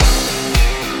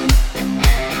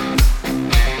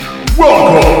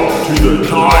Welcome to the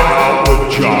Time Out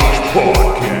with Josh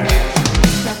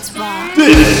podcast. That's right.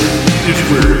 This is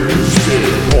where you spend a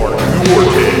part of your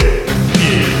day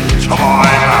in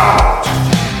time out.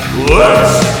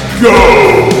 Let's go!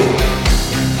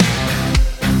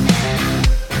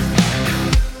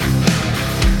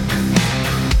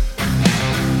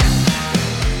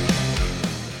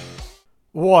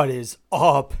 What is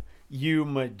up, you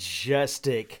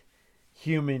majestic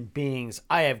human beings?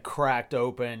 I have cracked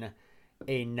open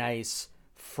a nice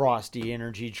frosty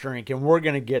energy drink, and we're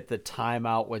going to get the Time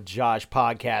Out with Josh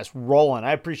podcast rolling.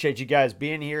 I appreciate you guys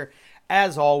being here.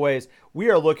 As always,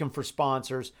 we are looking for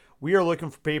sponsors. We are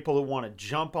looking for people that want to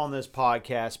jump on this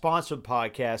podcast, sponsor the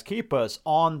podcast, keep us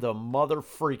on the mother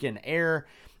freaking air,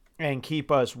 and keep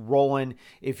us rolling.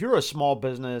 If you're a small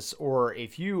business, or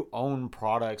if you own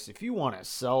products, if you want to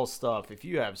sell stuff, if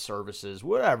you have services,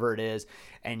 whatever it is,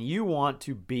 and you want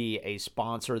to be a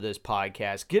sponsor of this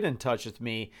podcast, get in touch with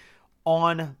me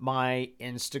on my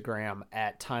Instagram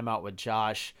at Time Out with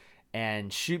Josh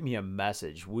and shoot me a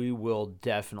message. We will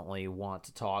definitely want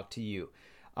to talk to you.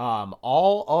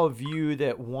 All of you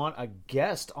that want a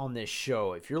guest on this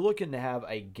show, if you're looking to have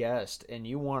a guest and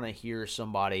you want to hear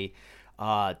somebody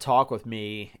talk with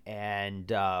me,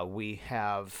 and we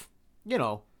have,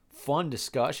 fun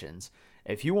discussions.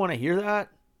 If you want to hear that,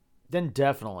 then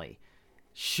definitely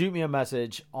shoot me a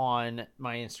message on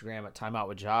my Instagram at Time Out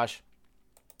with Josh,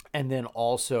 and then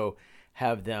also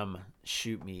have them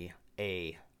shoot me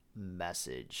a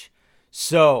message.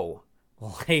 So,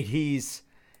 ladies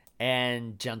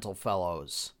and gentle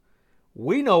fellows,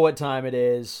 we know what time it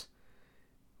is.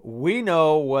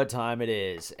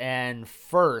 And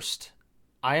first,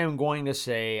 I am going to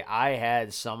say I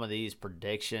had some of these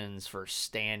predictions for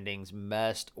standings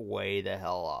messed way the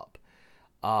hell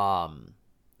up.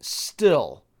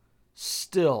 Still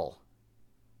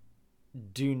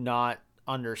do not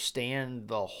understand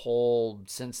the whole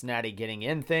Cincinnati getting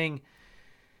in thing.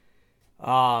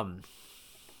 Again,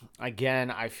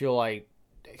 I feel like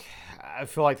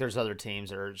there's other teams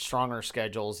that are stronger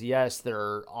schedules. Yes,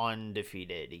 they're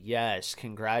undefeated. Yes,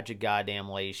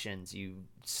 congratulations, you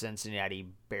Cincinnati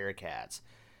Bearcats.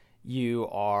 You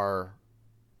are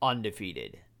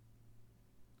undefeated.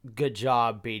 Good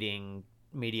job beating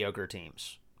mediocre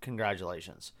teams.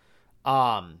 Congratulations.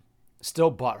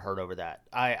 Still butthurt over that.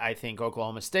 I think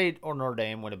Oklahoma State or Notre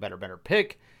Dame would have been a better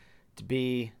pick to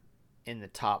be in the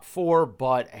top four,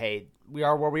 but hey, we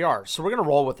are where we are. So we're going to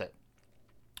roll with it.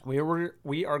 We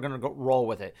are going to roll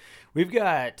with it. We've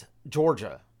got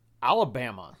Georgia,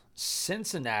 Alabama,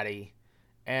 Cincinnati,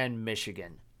 and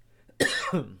Michigan.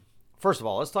 First of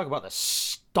all, let's talk about the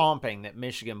stomping that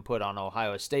Michigan put on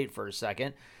Ohio State for a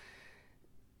second.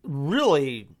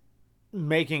 Really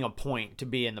making a point to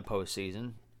be in the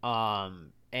postseason.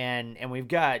 And we've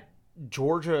got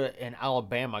Georgia and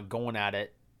Alabama going at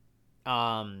it.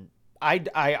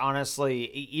 I honestly,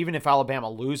 even if Alabama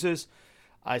loses,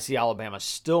 I see Alabama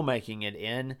still making it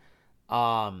in.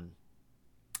 I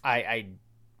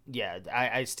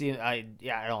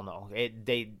don't know.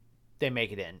 They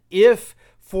make it in. If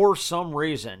for some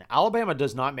reason Alabama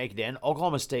does not make it in,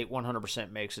 Oklahoma State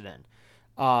 100% makes it in.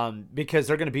 Because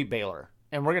they're going to beat Baylor.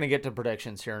 And we're going to get to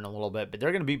predictions here in a little bit, but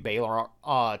they're going to beat Baylor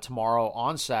tomorrow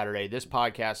on Saturday. This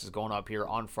podcast is going up here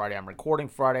on Friday. I'm recording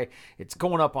Friday. It's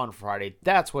going up on Friday.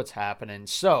 That's what's happening.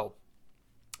 So,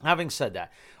 having said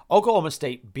that, Oklahoma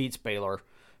State beats Baylor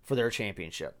for their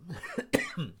championship.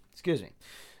 Excuse me.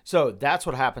 So, that's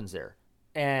what happens there.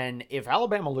 And if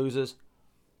Alabama loses,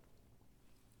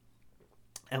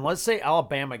 and let's say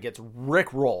Alabama gets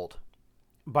rickrolled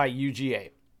by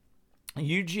UGA.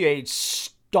 UGA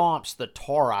stomps the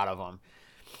tar out of them.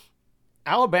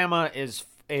 Alabama is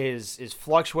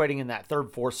fluctuating in that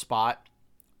third, fourth spot,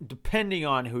 depending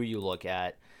on who you look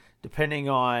at, depending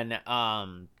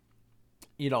on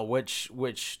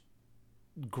which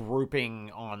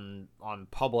grouping on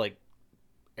public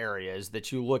areas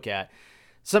that you look at.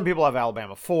 Some people have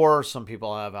Alabama 4, some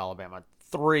people have Alabama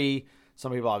 3,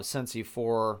 some people have Cincy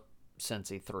 4,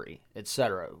 Cincy 3,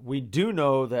 etc. We do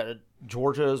know that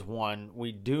Georgia is 1.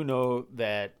 We do know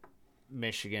that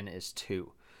Michigan is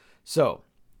 2. So,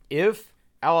 if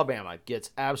Alabama gets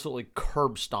absolutely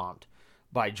curb stomped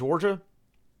by Georgia,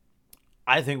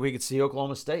 I think we could see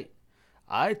Oklahoma State.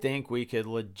 I think we could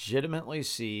legitimately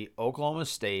see Oklahoma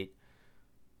State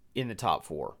in the top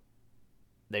 4.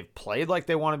 They've played like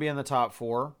they want to be in the top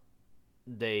 4.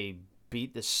 They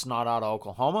beat the snot out of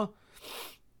Oklahoma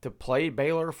to play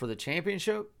Baylor for the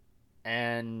championship,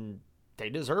 and they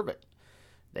deserve it.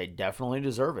 They definitely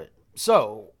deserve it.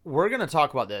 So, we're going to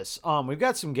talk about this. We've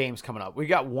got some games coming up. We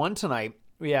got one tonight.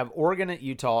 We have Oregon at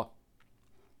Utah.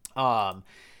 Um,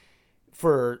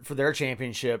 for their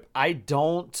championship, I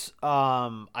don't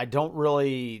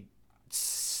really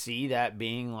see that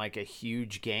being like a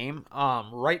huge game.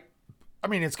 Right? I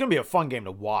mean, it's going to be a fun game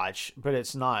to watch, but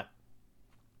it's not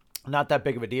that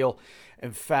big of a deal.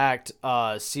 In fact,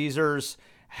 Caesars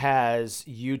has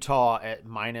Utah at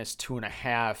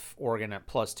 -2.5, Oregon at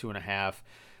 +2.5.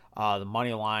 The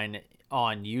money line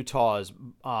on Utah is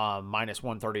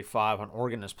 -135, on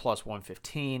Oregon is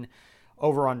 +115.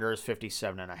 Over under is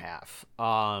 57.5.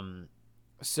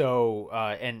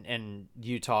 And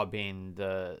Utah being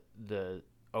the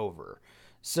over.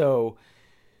 So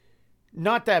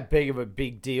not that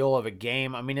big deal of a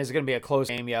game. I mean, is it going to be a close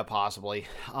game? Yeah, possibly.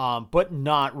 But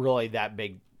not really that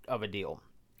big of a deal.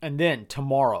 And then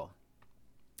tomorrow,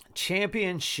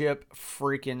 Championship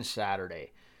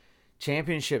Saturday.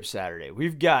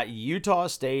 We've got Utah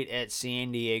State at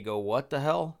San Diego. What the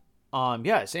hell?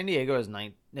 San Diego is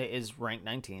ranked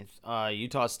 19th.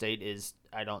 Utah State is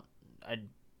I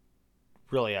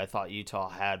thought Utah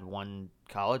had one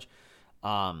college.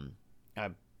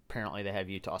 Apparently they have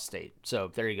Utah State.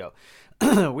 So there you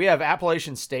go. We have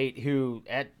Appalachian State, who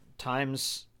at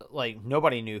times, like,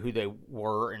 nobody knew who they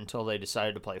were until they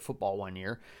decided to play football one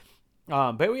year.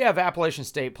 But we have Appalachian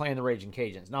State playing the Raging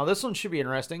Cajuns. Now this one should be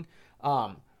interesting.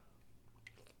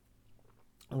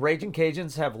 Raging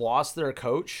Cajuns have lost their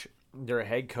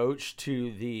head coach,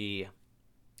 to the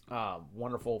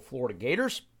wonderful Florida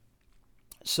Gators.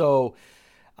 So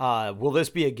will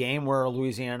this be a game where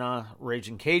Louisiana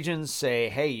Raging Cajuns say,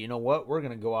 hey, you know what? We're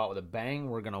going to go out with a bang.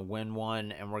 We're going to win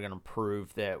one, and we're going to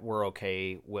prove that we're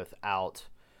okay without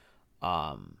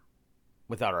our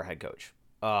head coach.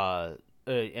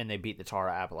 And they beat the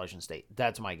Tara Appalachian State.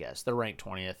 That's my guess. They're ranked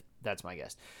 20th. That's my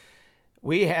guess.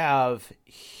 We have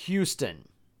Houston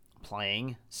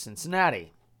playing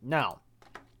Cincinnati. Now,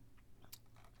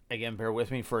 again, bear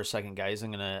with me for a second, guys.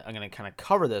 I'm gonna kind of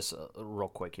cover this real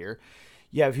quick here.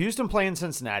 You have Houston playing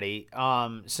Cincinnati.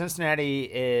 Cincinnati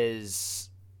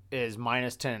is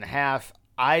 -10.5.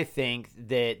 I think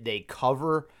that they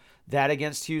cover that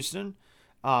against Houston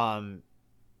in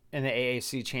the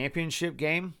AAC championship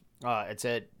game. It's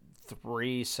at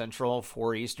 3 Central,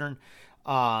 4 Eastern.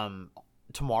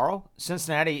 Tomorrow,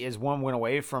 Cincinnati is one win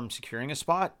away from securing a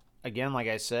spot. Again, like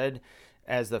I said,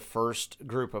 as the first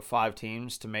group of 5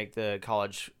 teams to make the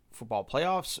college football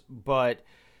playoffs. But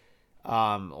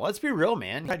let's be real,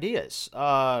 man. Ideas.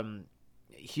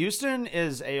 Houston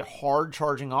is a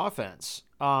hard-charging offense.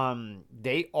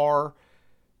 They are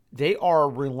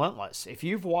relentless. If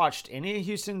you've watched any of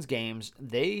Houston's games,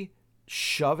 they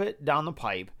shove it down the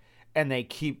pipe and they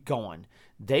keep going.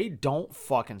 They don't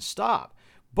fucking stop.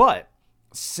 But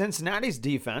Cincinnati's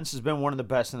defense has been one of the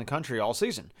best in the country all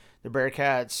season. The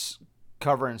Bearcats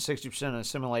covering 60% of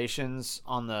simulations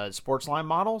on the Sportsline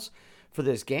models for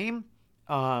this game.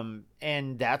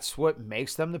 And that's what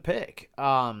makes them the pick.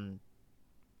 The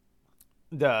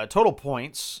total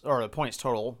points, or the points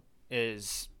total,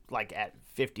 is like at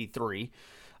 53.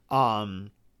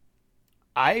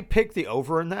 I picked the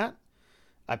over in that.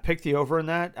 I think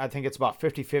it's about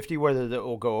 50-50 whether it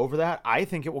will go over that. I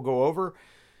think it will go over.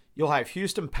 You'll have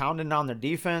Houston pounding down their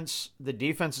defense. The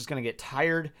defense is going to get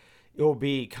tired. It will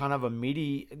be kind of a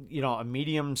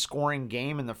medium scoring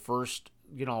game in the first,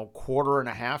 quarter and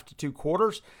a half to 2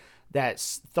 quarters.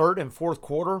 That's third and fourth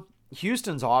quarter.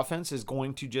 Houston's offense is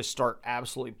going to just start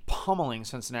absolutely pummeling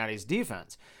Cincinnati's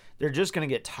defense. They're just going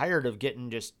to get tired of getting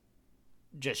just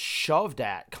shoved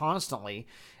at constantly,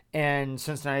 and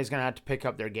Cincinnati's going to have to pick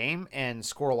up their game and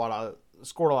score a lot of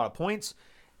points,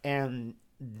 and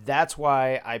that's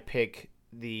why I pick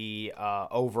the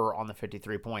over on the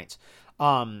 53 points.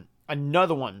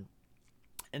 Another one,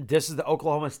 and this is the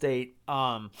Oklahoma State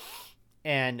and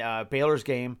Baylor's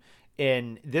game,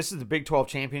 and this is the Big 12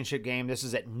 championship game. This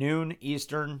is at noon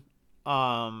Eastern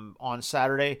on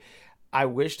Saturday. I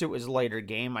wished it was a later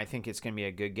game. I think it's going to be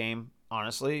a good game,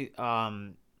 honestly.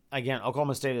 Again,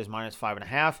 Oklahoma State is -5.5.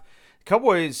 The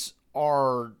Cowboys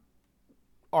are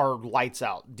lights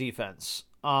out defense.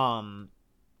 I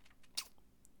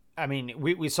mean,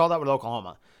 we saw that with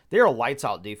Oklahoma. They're a lights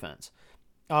out defense.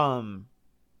 They've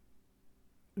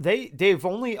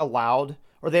allowed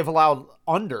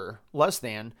under less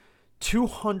than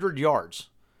 200 yards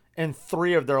in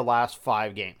 3 of their last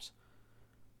 5 games.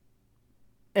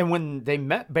 And when they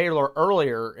met Baylor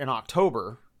earlier in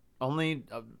October, only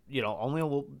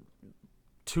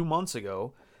 2 months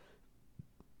ago,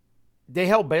 they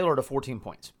held Baylor to 14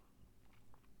 points.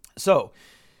 So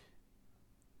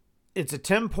it's a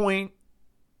 10-point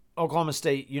Oklahoma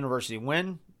State University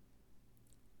win.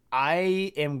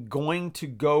 I'm going to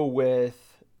go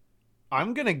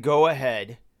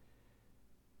ahead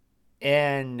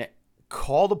and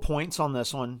call the points on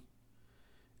this one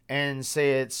and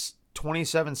say it's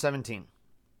 27-17.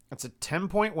 It's a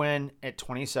 10-point win at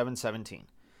 27-17.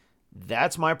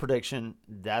 That's my prediction.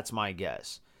 That's my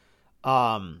guess.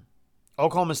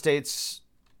 Oklahoma State's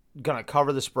going to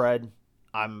cover the spread.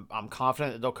 I'm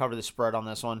confident that they'll cover the spread on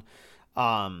this one.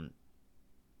 I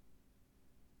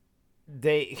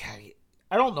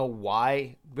don't know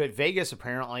why, but Vegas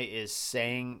apparently is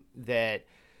saying that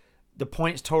the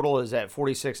points total is at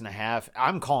 46.5.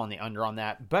 I'm calling the under on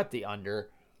that. Bet the under.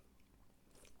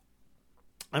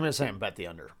 I'm just saying bet the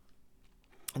under.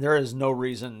 There is no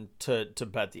reason to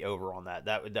bet the over on that.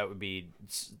 That would be,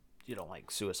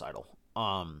 like suicidal.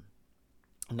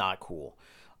 Not cool.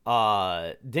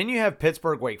 Then you have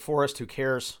Pittsburgh, Wake Forest. Who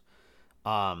cares?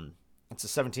 It's a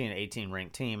 17 and 18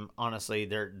 ranked team. Honestly,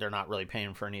 they're not really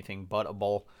paying for anything but a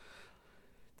bowl.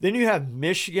 Then you have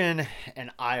Michigan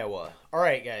and Iowa. All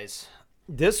right, guys.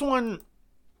 This one,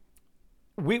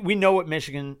 we know what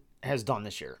Michigan has done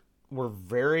this year. We're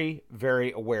very,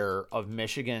 very aware of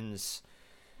Michigan's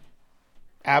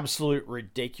absolute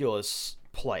ridiculous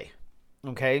play.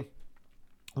 Okay?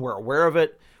 We're aware of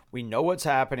it. We know what's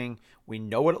happening. We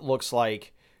know what it looks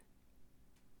like.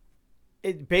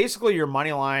 Basically, your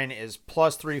money line is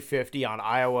plus 350 on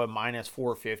Iowa, minus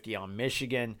 450 on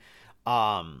Michigan.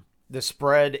 The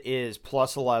spread is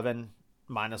plus 11,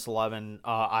 minus 11.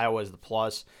 Iowa is the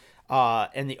plus.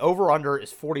 And the over-under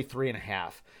is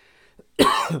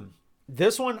 43.5.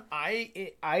 This one,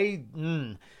 I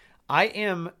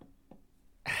am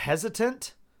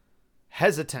hesitant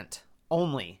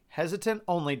only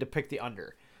to pick the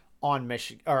under on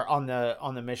Michigan or on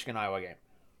the Michigan Iowa game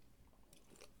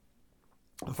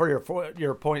for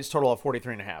your points total of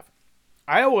 43.5.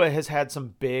 Iowa has had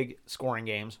some big scoring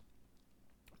games.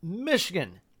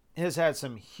 Michigan has had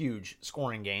some huge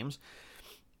scoring games.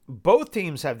 Both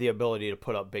teams have the ability to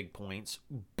put up big points.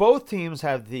 Both teams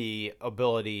have the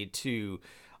ability to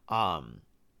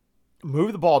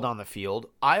move the ball down the field.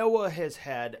 Iowa has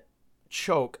had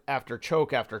choke after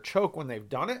choke after choke when they've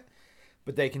done it,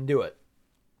 but they can do it.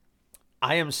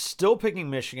 I am still picking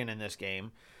Michigan in this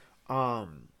game.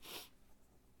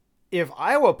 If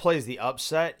Iowa plays the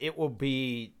upset, it will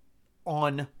be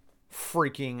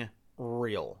unfreaking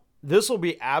real. This will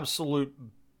be absolute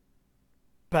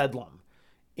bedlam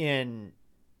in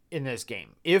this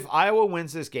game. If Iowa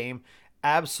wins this game,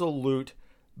 absolute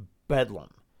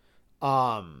bedlam.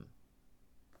 I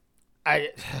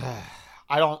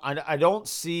don't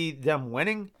see them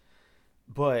winning,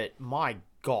 but my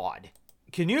God.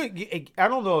 I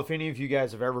don't know if any of you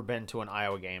guys have ever been to an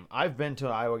Iowa game. I've been to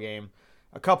an Iowa game,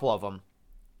 a couple of them,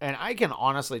 and I can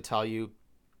honestly tell you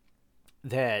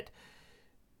that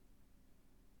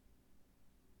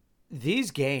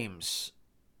these games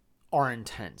are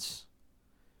intense.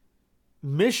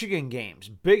 Michigan games,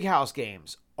 big house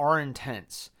games are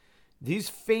intense. These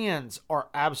fans are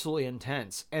absolutely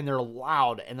intense, and they're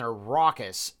loud and they're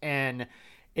raucous, and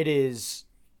it is.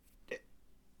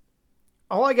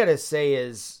 All I gotta say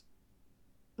is,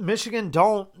 Michigan,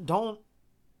 don't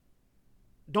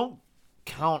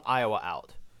count Iowa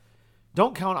out.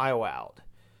 Don't count Iowa out.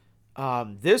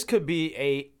 This could be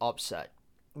a upset.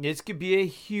 This could be a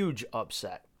huge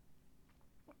upset.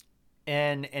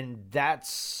 And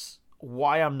that's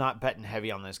why I'm not betting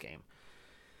heavy on this game.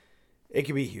 It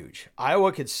could be huge.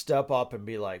 Iowa could step up and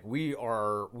be like, we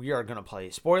are going to play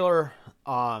spoiler.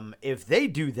 If they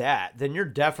do that, then you're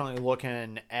definitely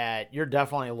looking at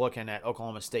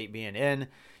Oklahoma State being in.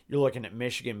 You're looking at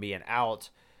Michigan being out.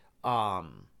 You're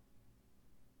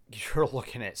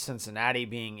looking at Cincinnati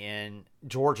being in,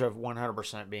 Georgia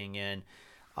 100% being in,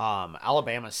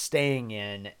 Alabama staying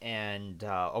in, and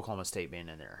Oklahoma State being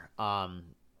in there.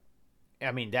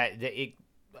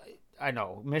 I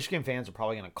know Michigan fans are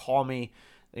probably going to call me.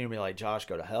 They're going to be like, Josh,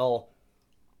 go to hell.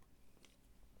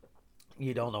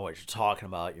 You don't know what you're talking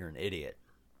about. You're an idiot.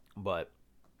 But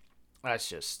that's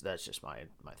just my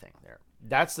thing there.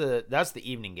 That's the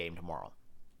evening game tomorrow.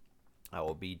 I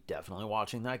will be definitely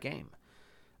watching that game.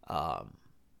 Now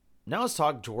let's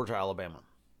talk Georgia, Alabama.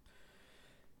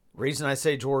 Reason I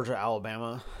say Georgia,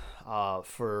 Alabama,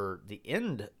 for the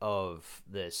end of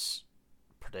this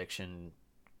prediction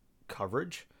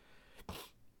coverage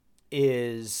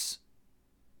is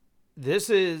this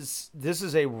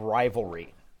is a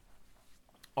rivalry.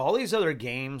 All these other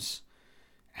games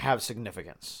have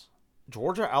significance.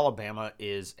 Georgia, Alabama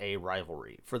is a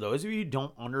rivalry. For those of you who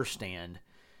don't understand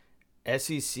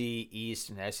SEC East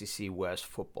and SEC West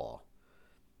football,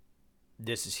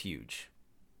 this is huge.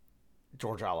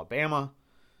 Georgia, Alabama,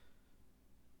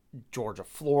 Georgia,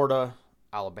 Florida,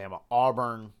 Alabama,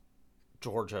 Auburn,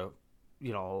 Georgia,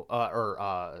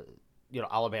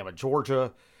 Alabama,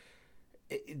 Georgia.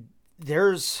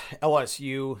 There's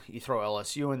LSU. You throw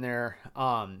LSU in there.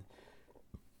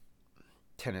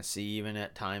 Tennessee even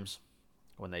at times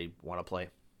when they want to play.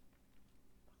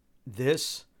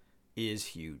 This is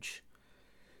huge.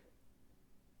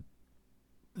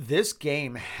 This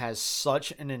game has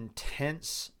such an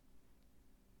intense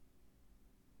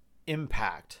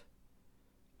impact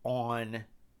on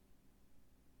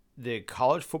the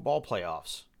college football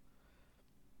playoffs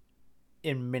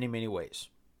in many, many ways.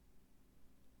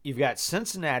 You've got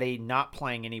Cincinnati not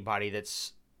playing anybody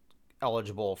that's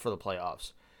eligible for the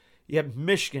playoffs. You have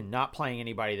Michigan not playing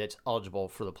anybody that's eligible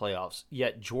for the playoffs.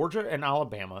 Yet Georgia and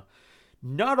Alabama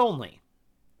not only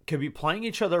could be playing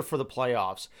each other for the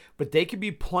playoffs, but they could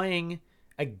be playing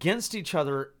against each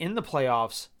other in the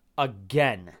playoffs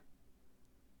again.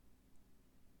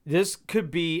 This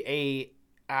could be a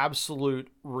absolute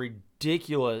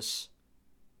ridiculous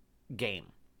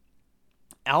game.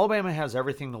 Alabama has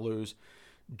everything to lose.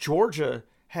 Georgia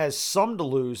has some to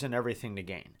lose and everything to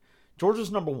gain.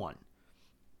 Georgia's number one.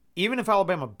 Even if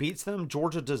Alabama beats them,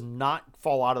 Georgia does not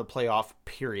fall out of the playoff,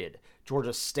 period.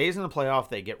 Georgia stays in the playoff.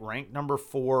 They get ranked number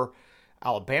 4.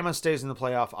 Alabama stays in the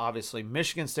playoff, obviously.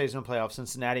 Michigan stays in the playoff.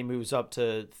 Cincinnati moves up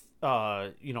to,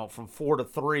 from 4 to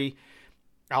 3.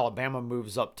 Alabama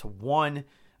moves up to 1,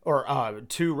 or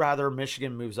 2 rather.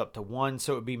 Michigan moves up to 1.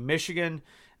 So it would be Michigan,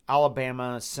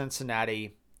 Alabama,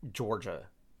 Cincinnati, Georgia,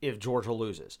 if Georgia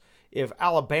loses. If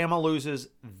Alabama loses,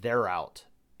 they're out.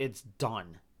 It's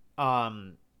done.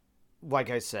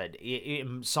 Like I said,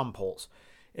 in some polls.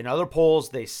 In other polls,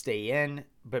 they stay in,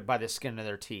 but by the skin of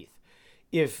their teeth.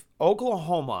 If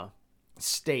Oklahoma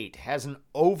State has an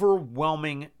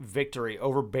overwhelming victory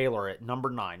over Baylor at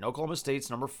number 9, Oklahoma State's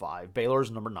number 5,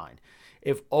 Baylor's number 9.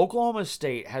 If Oklahoma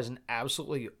State has an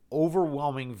absolutely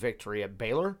overwhelming victory at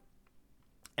Baylor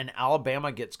and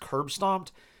Alabama gets curb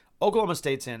stomped, Oklahoma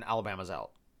State's in, Alabama's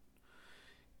out.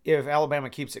 If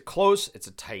Alabama keeps it close, it's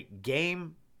a tight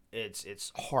game.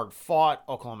 It's hard fought.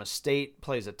 Oklahoma State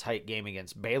plays a tight game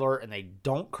against Baylor and they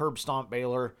don't curb stomp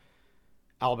Baylor,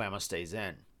 Alabama stays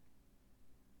in,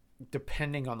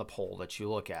 depending on the poll that you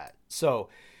look at. So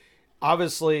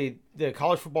obviously the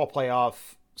college football playoff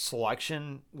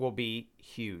selection will be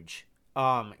huge.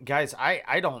 Guys,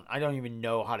 I don't even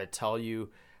know how to tell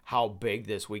you how big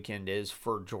this weekend is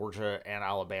for Georgia and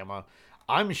Alabama.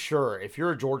 I'm sure if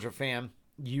you're a Georgia fan,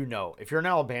 you know. If you're an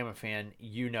Alabama fan,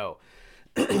 you know.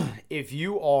 If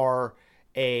you are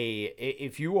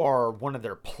one of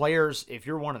their players, if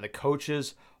you're one of the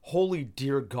coaches, holy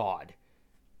dear God.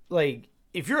 Like,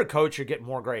 if you're a coach, you're getting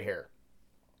more gray hair.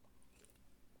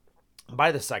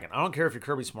 By the second. I don't care if you're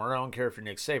Kirby Smart. I don't care if you're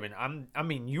Nick Saban. I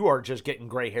mean, you are just getting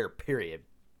gray hair, period.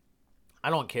 I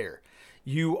don't care.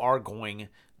 You are going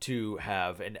to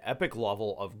have an epic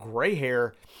level of gray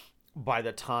hair by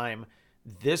the time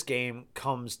this game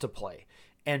comes to play.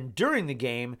 And during the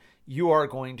game, you are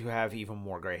going to have even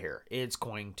more gray hair. It's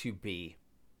going to be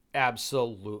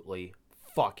absolutely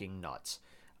fucking nuts.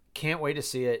 Can't wait to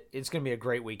see it. It's going to be a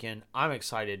great weekend. I'm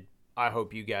excited. I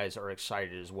hope you guys are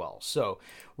excited as well. So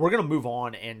we're going to move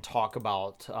on and talk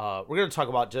about,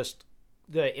 just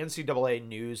the NCAA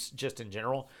news just in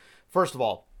general. First of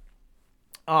all,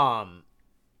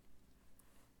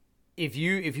 if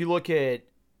you look at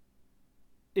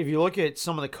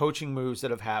some of the coaching moves that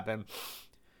have happened,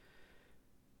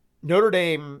 Notre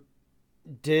Dame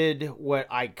did what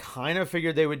I kind of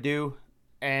figured they would do,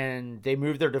 and they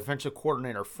moved their defensive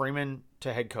coordinator, Freeman,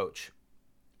 to head coach.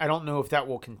 I don't know if that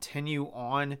will continue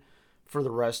on for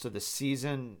the rest of the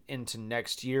season into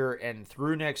next year and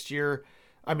through next year.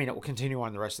 I mean, it will continue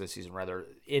on the rest of the season, rather.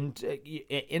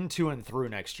 Into and through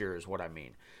next year is what I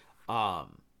mean.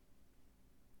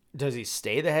 Does he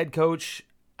stay the head coach?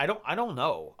 I don't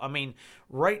know. I mean,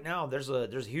 right now there's a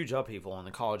huge upheaval in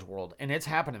the college world, and it's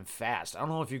happening fast. I don't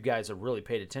know if you guys have really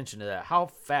paid attention to that, how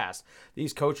fast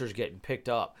these coaches are getting picked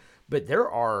up. But there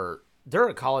are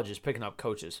colleges picking up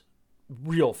coaches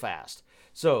real fast.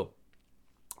 So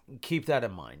keep that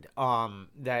in mind.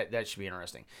 That should be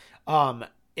interesting.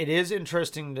 It is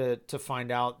interesting to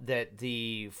find out that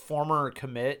the former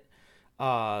commit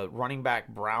running back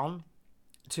Brown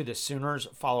to the Sooners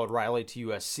followed Riley to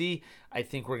USC. I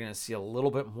think we're going to see a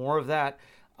little bit more of that.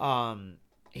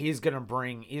 He's going to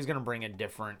bring a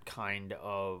different kind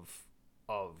of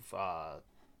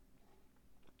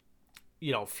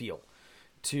feel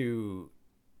to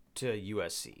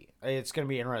USC. It's going to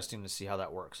be interesting to see how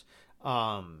that works.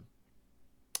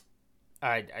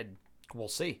 We'll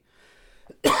see.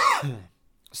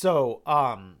 So,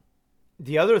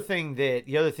 the other thing that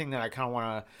I kind of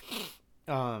want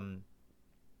to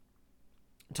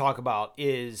talk about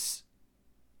is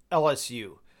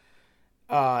LSU.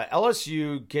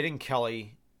 LSU getting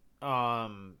Kelly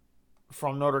from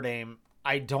Notre Dame.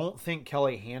 I don't think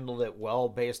Kelly handled it well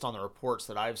based on the reports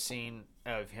that I've seen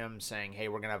of him saying, hey,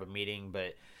 we're going to have a meeting,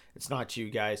 but it's not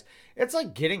you guys. It's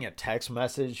like getting a text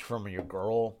message from your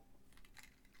girl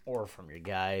or from your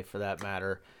guy for that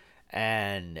matter.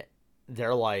 And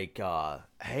they're like,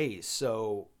 hey,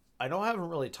 so I know I haven't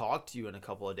really talked to you in a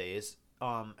couple of days.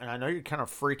 And I know you're kind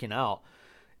of freaking out.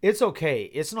 It's okay.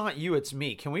 It's not you, it's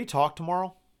me. Can we talk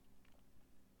tomorrow?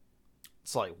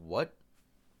 It's like, what?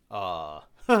 You're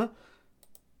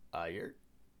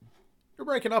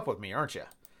breaking up with me, aren't you?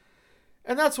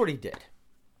 And that's what he did.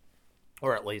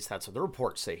 Or at least that's what the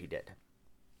reports say he did.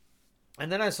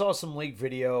 And then I saw some leaked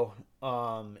video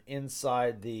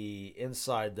inside the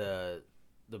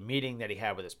meeting that he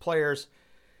had with his players.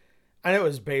 And it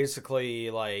was basically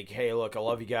like, hey, look, I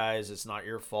love you guys. It's not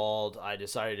your fault. I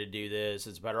decided to do this.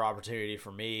 It's a better opportunity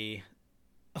for me.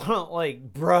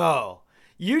 Like, bro,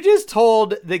 you just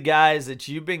told the guys that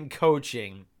you've been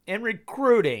coaching and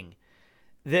recruiting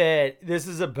that this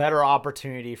is a better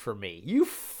opportunity for me. You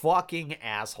fucking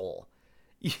asshole.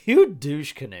 You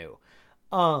douche canoe.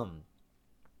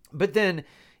 But then,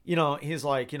 he's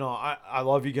like, I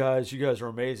love you guys. You guys are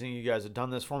amazing. You guys have done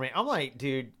this for me. I'm like,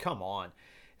 dude, come on.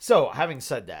 So, having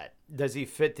said that, does he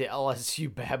fit the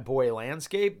LSU bad boy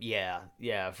landscape? Yeah,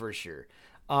 for sure.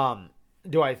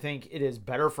 Do I think it is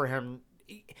better for him?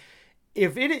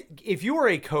 If you are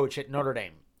a coach at Notre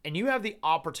Dame and you have the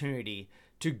opportunity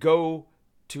to go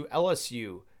to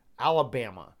LSU,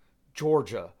 Alabama,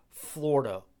 Georgia,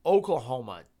 Florida,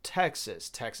 Oklahoma,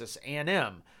 Texas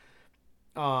A&M,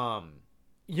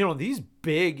 these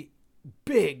big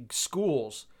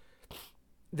schools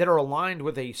that are aligned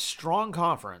with a strong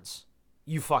conference,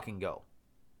 you fucking go.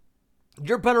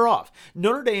 You're better off.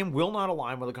 Notre Dame will not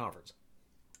align with a conference.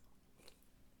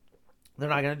 They're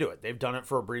not going to do it. They've done it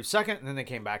for a brief second, and then they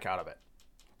came back out of it.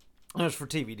 And it was for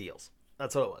TV deals.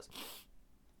 That's what it was.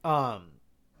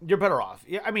 You're better off.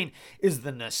 Yeah, I mean, is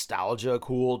the nostalgia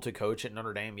cool to coach at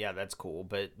Notre Dame? Yeah, that's cool,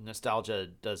 but nostalgia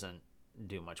doesn't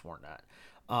do much more than that.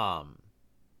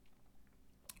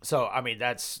 So I mean,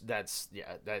 that's that's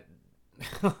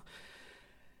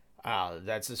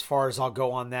as far as I'll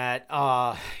go on that.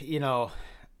 I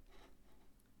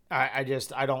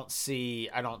don't see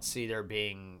there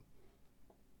being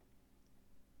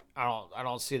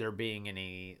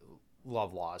any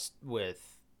love lost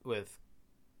with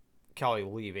Kelly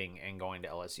leaving and going to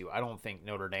LSU. I don't think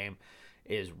Notre Dame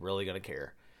is really going to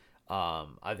care.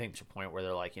 I think to a point where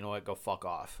they're like, you know what, go fuck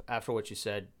off. After what you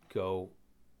said, go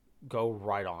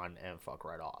right on and fuck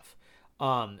right off.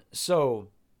 So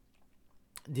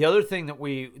the other thing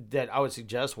that I would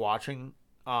suggest watching,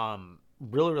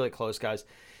 really, really close, guys,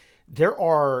 there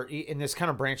are, and this kind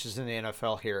of branches in the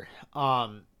NFL here,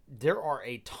 there are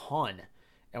a ton,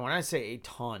 and when I say a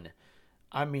ton,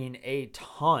 I mean a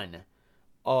ton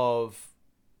of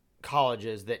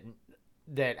colleges that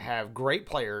have great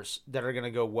players that are going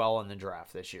to go well in the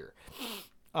draft this year.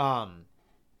 I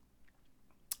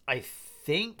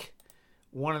think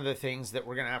one of the things that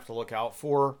we're going to have to look out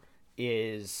for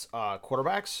is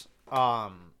quarterbacks.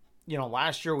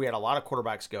 Last year we had a lot of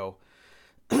quarterbacks go.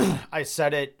 I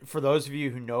said it, for those of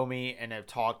you who know me and have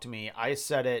talked to me, I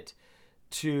said it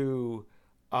to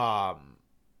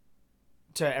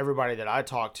everybody that I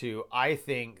talked to. I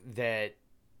think that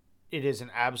it is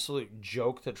an absolute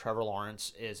joke that Trevor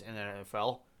Lawrence is in the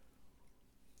NFL.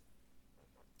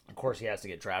 Of course, he has to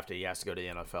get drafted. He has to go to the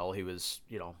NFL. He was,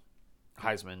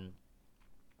 Heisman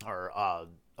or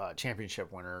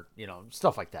championship winner,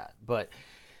 stuff like that. But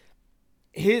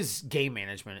his game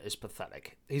management is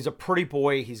pathetic. He's a pretty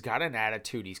boy. He's got an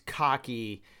attitude. He's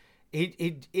cocky.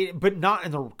 But not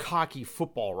in the cocky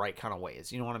football right kind of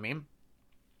ways. You know what I mean?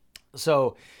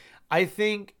 So I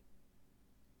think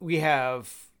we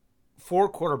have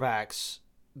 4 quarterbacks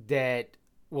that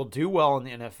will do well in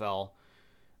the NFL.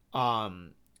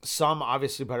 Some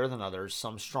obviously better than others,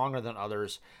 some stronger than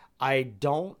others. I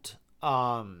don't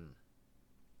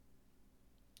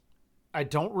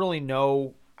really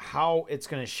know how it's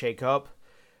going to shake up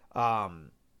on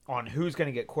who's going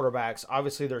to get quarterbacks.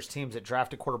 Obviously, there's teams that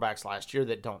drafted quarterbacks last year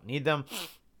that don't need them.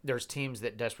 There's teams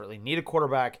that desperately need a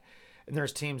quarterback, and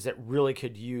there's teams that really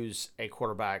could use a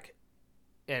quarterback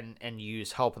and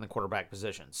use help in the quarterback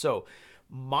position. So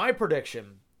my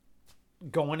prediction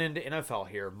going into NFL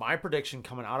here, my prediction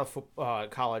coming out of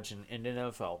college and into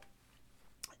NFL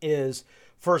is,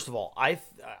 first of all, I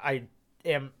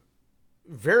am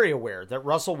very aware that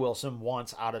Russell Wilson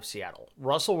wants out of Seattle.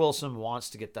 Russell Wilson wants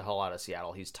to get the hell out of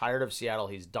Seattle. He's tired of Seattle.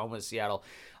 He's done with Seattle.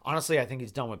 Honestly, I think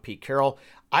he's done with Pete Carroll.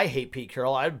 I hate Pete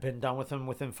Carroll. I've been done with him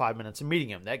within 5 minutes of meeting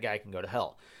him. That guy can go to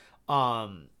hell.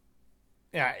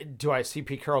 Yeah, do I see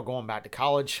Pete Carroll going back to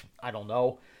college? I don't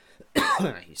know.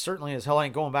 He certainly as hell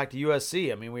ain't going back to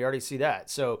USC. I mean, we already see that.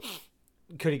 So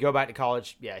could he go back to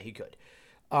college? Yeah, he could.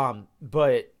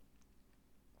 But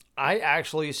I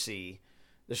actually see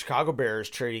the Chicago Bears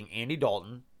trading Andy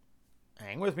Dalton,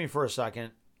 hang with me for a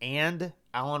second, and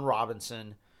Allen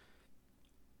Robinson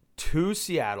to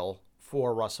Seattle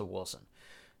for Russell Wilson.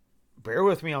 Bear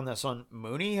with me on this one.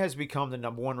 Mooney has become the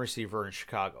number one receiver in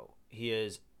Chicago. He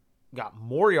has got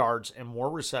more yards and more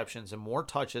receptions and more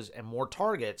touches and more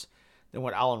targets than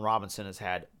what Allen Robinson has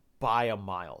had by a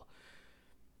mile.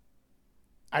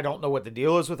 I don't know what the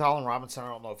deal is with Allen Robinson. I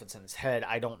don't know if it's in his head.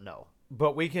 I don't know.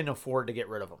 But we can afford to get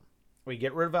rid of him. We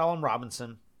get rid of Allen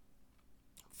Robinson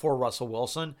for Russell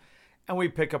Wilson, and we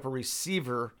pick up a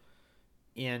receiver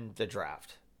in the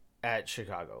draft at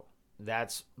Chicago.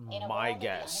 That's my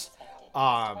guess.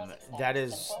 That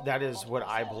is what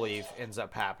I believe ends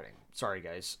up happening. Sorry,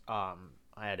 guys. I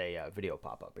had a video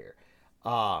pop up here.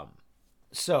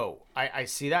 So I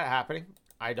see that happening.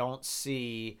 I don't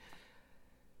see.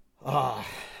 I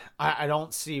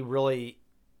don't see really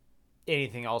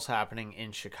anything else happening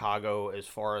in Chicago as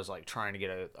far as like trying to get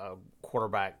a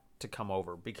quarterback to come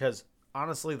over, because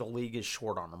honestly, the league is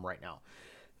short on them right now.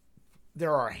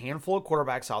 There are a handful of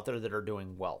quarterbacks out there that are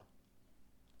doing well.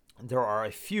 There are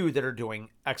a few that are doing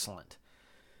excellent.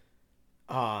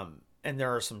 And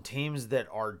there are some teams that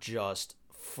are just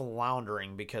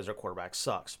floundering because their quarterback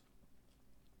sucks.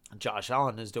 Josh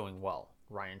Allen is doing well.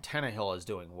 Ryan Tannehill is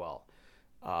doing well.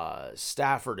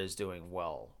 Stafford is doing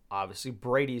well. Obviously,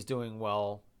 Brady's doing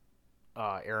well.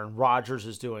 Aaron Rodgers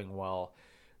is doing well.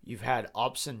 You've had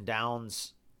ups and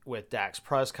downs with Dax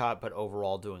Prescott, but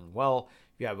overall doing well.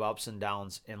 You have ups and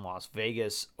downs in Las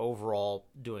Vegas, overall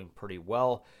doing pretty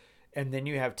well. And then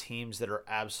you have teams that are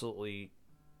absolutely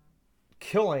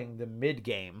killing the mid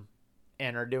game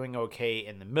and are doing okay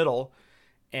in the middle.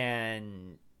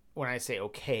 And when I say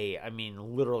okay, I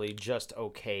mean literally just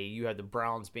okay. You have the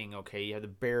Browns being okay. You have the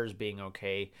Bears being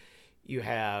okay. You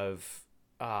have,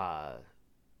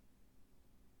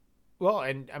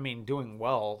 doing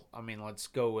well. I mean, let's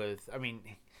go with,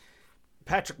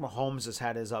 Patrick Mahomes has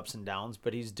had his ups and downs,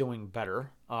 but he's doing better,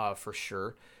 for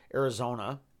sure.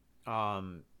 Arizona,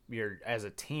 you're as a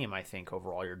team, I think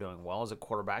overall you're doing well. As a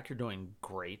quarterback, you're doing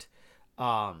great.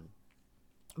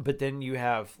 But then you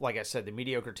have, like I said, the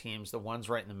mediocre teams, the ones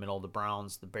right in the middle, the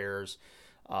Browns, the Bears,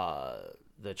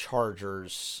 the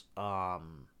Chargers,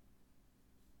 kind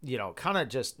of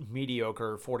just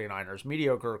mediocre 49ers,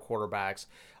 mediocre quarterbacks.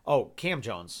 Oh, Cam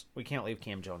Jones. We can't leave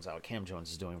Cam Jones out. Cam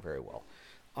Jones is doing very well.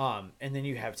 And then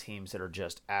you have teams that are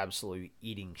just absolutely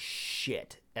eating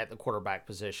shit at the quarterback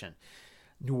position.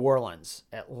 New Orleans,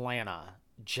 Atlanta,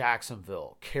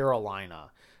 Jacksonville, Carolina,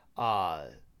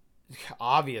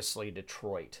 obviously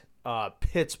Detroit,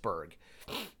 Pittsburgh.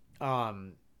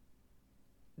 The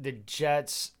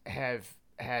Jets have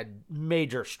had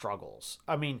major struggles.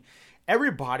 I mean,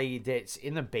 everybody that's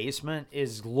in the basement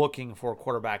is looking for a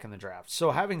quarterback in the draft.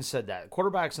 So having said that,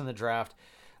 quarterbacks in the draft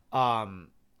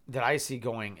that I see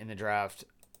going in the draft,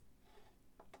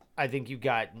 I think you've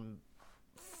got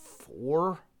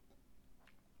four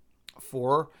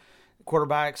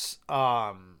quarterbacks.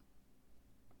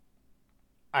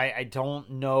 I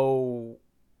don't know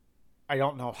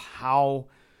how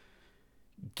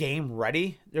game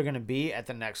ready they're going to be at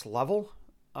the next level.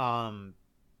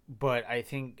 But I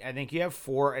think you have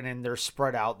four, and then they're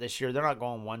spread out this year. They're not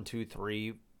going 1, 2,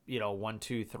 3, 1,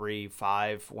 2, 3,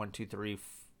 5, 1, 2, 3,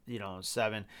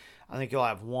 7. I think you'll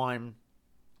have one.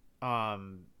 I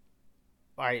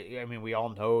mean, we all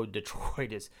know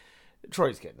Detroit's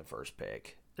getting the first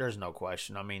pick. There's no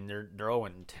question. I mean, they're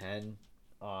 0-10.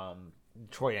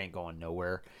 Detroit ain't going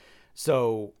nowhere.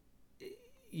 So,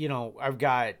 I've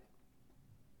got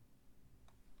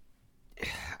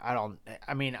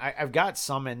I've got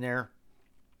some in there.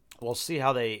 We'll see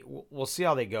how they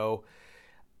go.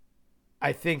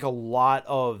 I think a lot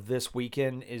of this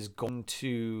weekend is going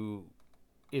to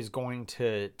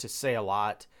say a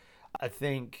lot. I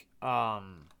think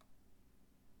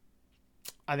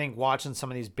watching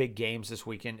some of these big games this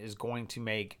weekend is going to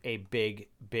make a big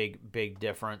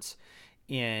difference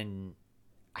in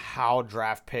how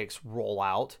draft picks roll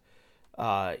out.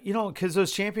 Because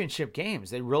those championship games,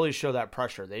 they really show that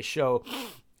pressure. They show,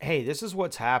 hey, this is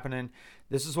what's happening.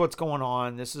 This is what's going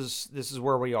on. This is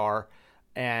where we are,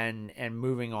 and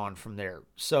moving on from there.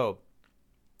 So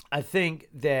I think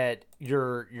that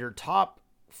your top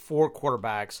four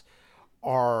quarterbacks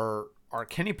are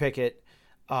Kenny Pickett,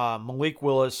 Malik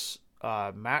Willis,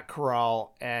 Matt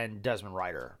Corral, and Desmond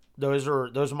Ryder. Those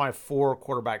are my four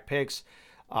quarterback picks.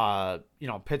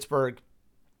 Pittsburgh,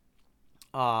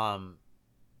 not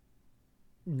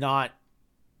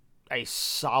a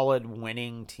solid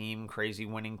winning team, crazy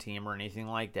winning team, or anything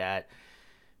like that.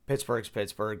 Pittsburgh's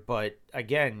Pittsburgh, but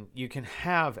again, you can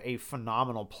have a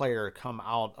phenomenal player come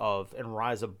out of and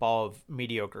rise above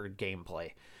mediocre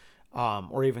gameplay,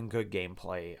 or even good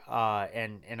gameplay.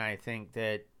 And I think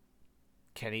that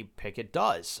Kenny Pickett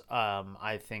does.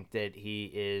 I think that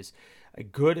he is a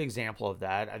good example of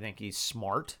that. I think he's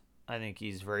smart. I think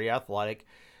he's very athletic.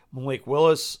 Malik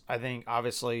Willis, I think,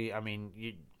 obviously, I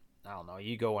don't know.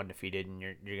 You go undefeated, and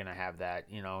you're gonna have that.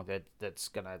 That's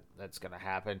gonna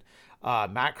happen.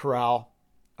 Matt Corral,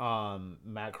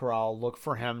 look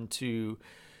for him to.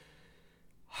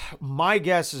 My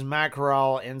guess is Matt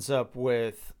Corral ends up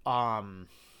with kind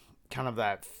of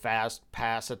that fast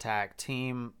pass attack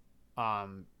team.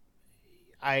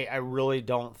 I really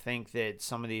don't think that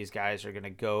some of these guys are gonna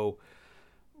go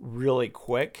really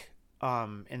quick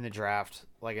in the draft.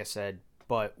 Like I said.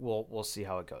 But we'll see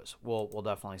how it goes. We'll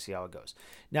definitely see how it goes.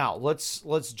 Now let's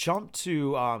jump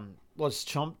to that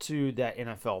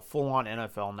NFL, full on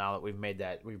NFL. Now that we've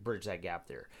bridged that gap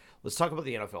there. Let's talk about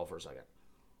the NFL for a second.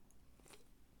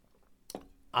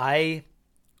 I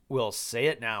will say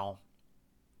it now,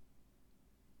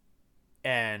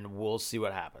 and we'll see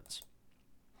what happens.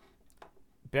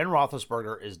 Ben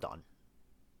Roethlisberger is done.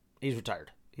 He's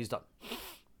retired. He's done. All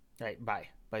right, bye.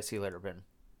 See you later, Ben.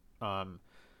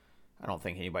 I don't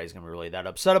think anybody's going to be really that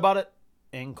upset about it,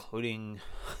 including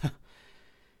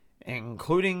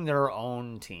their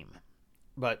own team.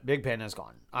 But Big Ben is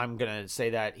gone. I'm going to say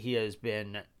that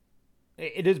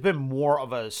it has been more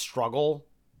of a struggle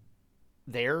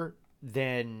there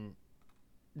than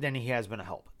he has been a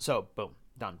help. So, boom,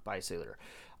 done. Bye, see you later.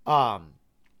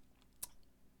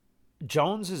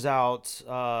 Jones is out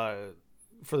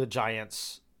for the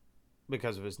Giants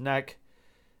because of his neck.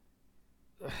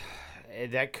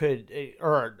 That could,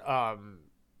 they're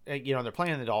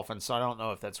playing the Dolphins, so I don't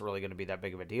know if that's really going to be that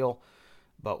big of a deal,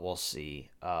 but we'll see.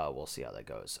 We'll see how that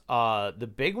goes.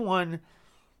 The big one,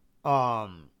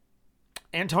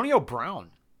 Antonio Brown.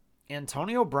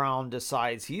 Antonio Brown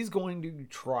decides he's going to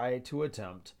try to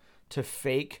attempt to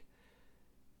fake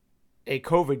a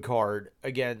COVID card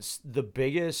against the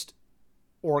biggest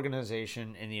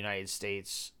organization in the United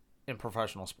States in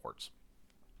professional sports,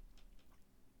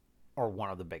 or one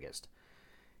of the biggest.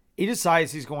 He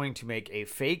decides he's going to make a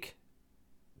fake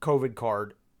COVID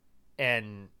card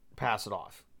and pass it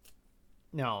off.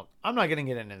 Now, I'm not going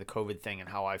to get into the COVID thing and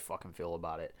how I fucking feel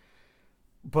about it,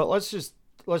 but let's just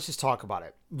talk about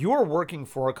it. You're working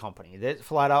for a company that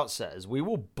flat out says, we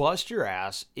will bust your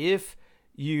ass if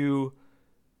you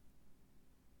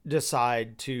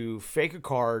decide to fake a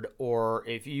card, or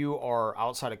if you are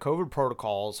outside of COVID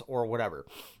protocols or whatever.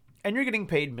 And you're getting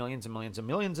paid millions and millions and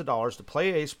millions of dollars to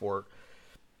play a sport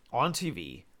on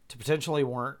TV to potentially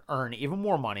earn even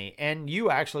more money, and you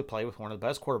actually play with one of the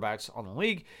best quarterbacks on the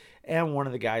league and one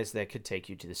of the guys that could take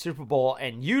you to the Super Bowl,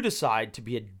 and you decide to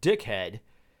be a dickhead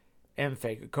and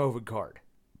fake a COVID card.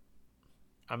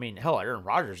 I mean, hell, Aaron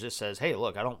Rodgers just says, hey,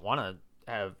 look, I don't want to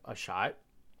have a shot.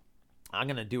 I'm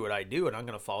going to do what I do, and I'm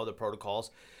going to follow the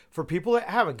protocols for people that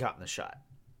haven't gotten the shot.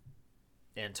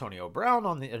 Antonio Brown,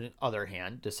 on the other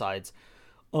hand, decides,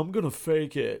 I'm going to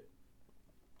fake it.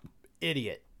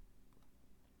 Idiot.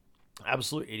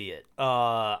 Absolute idiot.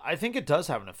 I think it does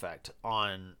have an effect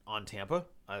on Tampa.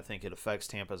 I think it affects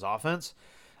Tampa's offense.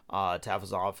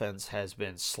 Tampa's offense has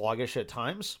been sluggish at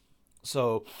times.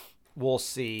 So we'll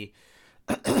see.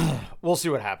 We'll see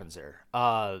what happens there.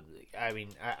 I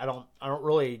don't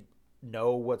really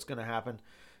know what's going to happen,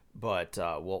 but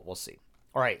we'll see.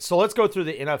 All right, so let's go through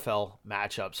the NFL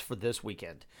matchups for this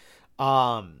weekend.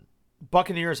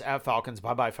 Buccaneers at Falcons.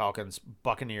 Bye-bye, Falcons.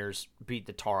 Buccaneers beat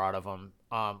the tar out of them.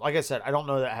 Like I said, I don't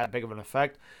know that had big of an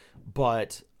effect,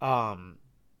 but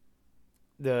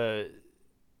the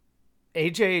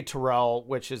A.J. Terrell,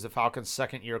 which is the Falcons'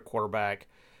 second-year quarterback,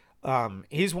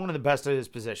 he's one of the best at his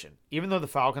position. Even though the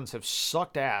Falcons have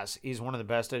sucked ass, he's one of the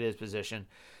best at his position.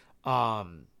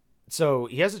 So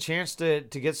he has a chance to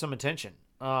get some attention.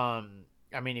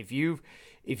 If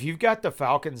you've got the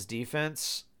Falcons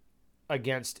defense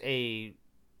against a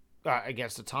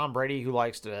Tom Brady who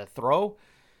likes to throw,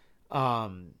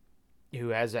 who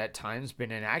has at times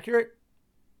been inaccurate,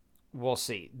 we'll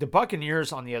see. The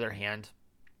Buccaneers, on the other hand,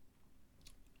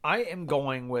 I am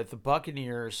going with the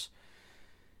Buccaneers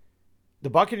The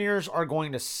Buccaneers are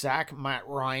going to sack Matt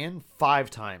Ryan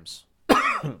 5 times.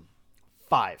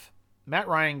 5. Matt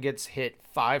Ryan gets hit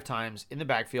 5 times in the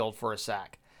backfield for a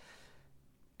sack.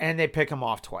 And they pick him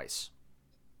off twice.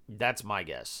 That's my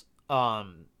guess.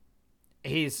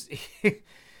 He's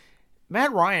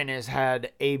Matt Ryan has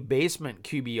had a basement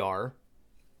QBR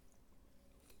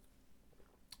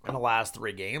in the last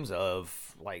 3 games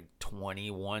of like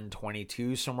 21,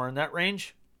 22, somewhere in that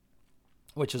range,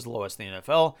 which is the lowest in the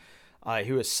NFL.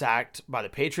 He was sacked by the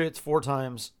Patriots 4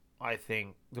 times. I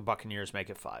think the Buccaneers make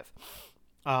it 5.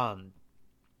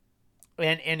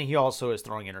 And he also is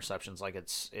throwing interceptions like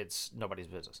it's nobody's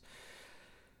business.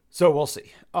 So we'll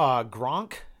see.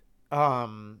 Gronk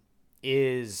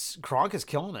is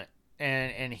killing it,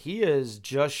 and he is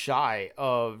just shy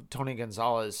of Tony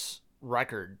Gonzalez's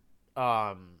record.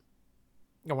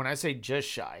 When I say just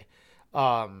shy,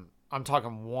 I'm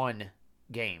talking 1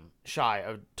 game shy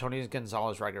of Tony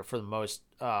Gonzalez's record for the most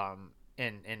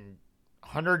in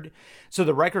 100. So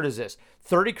the record is this: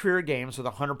 30 career games with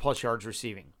 100 plus yards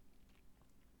receiving.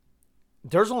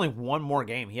 There's only 1 more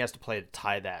game he has to play to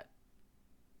tie that.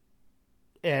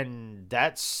 And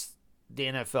that's the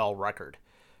NFL record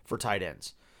for tight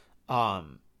ends.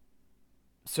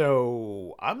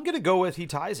 So I'm going to go with he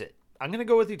ties it. I'm going to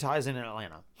go with he ties in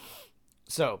Atlanta.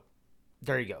 So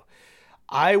there you go.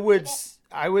 I would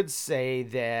say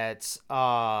that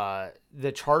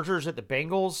the Chargers at the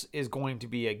Bengals is going to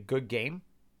be a good game.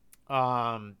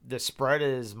 The spread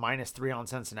is -3 on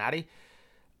Cincinnati.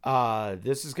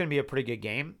 This is going to be a pretty good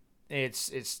game.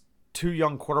 It's 2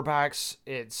 young quarterbacks.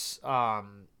 It's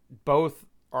both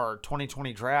are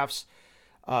 2020 drafts.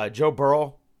 Joe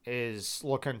Burrow is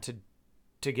looking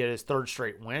to get his 3rd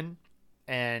straight win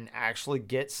and actually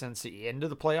get Cincy into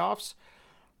the playoffs.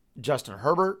 Justin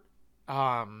Herbert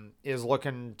is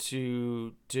looking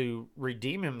to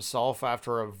redeem himself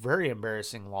after a very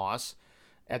embarrassing loss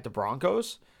at the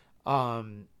Broncos.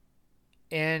 And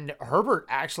Herbert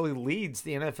actually leads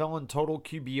the NFL in total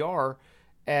QBR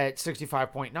at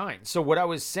 65.9. So what I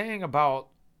was saying about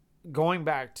going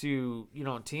back to,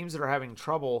 teams that are having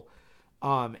trouble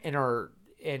and are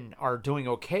doing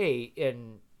okay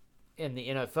in the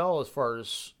NFL as far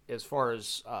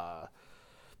as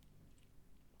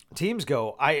teams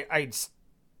go, I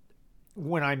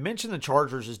when I mention the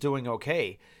Chargers is doing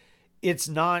okay, it's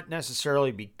not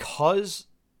necessarily because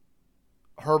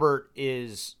Herbert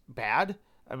is bad.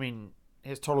 I mean,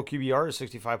 his total QBR is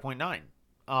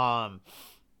 65.9.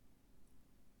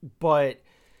 But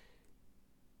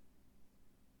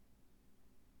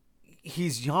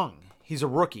he's young. He's a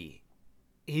rookie.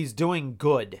 He's doing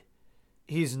good.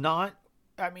 He's not,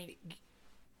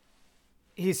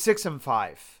 he's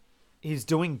 6-5. He's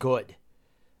doing good.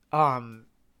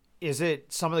 Is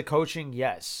it some of the coaching?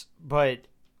 Yes. But,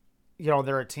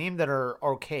 they're a team that are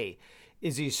okay.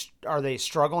 Are they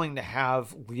struggling to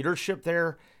have leadership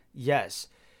there? Yes.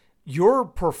 Your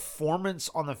performance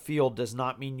on the field does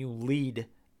not mean you lead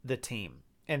the team.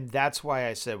 And that's why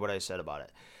I said what I said about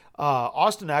it.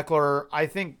 Austin Eckler, I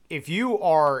think if you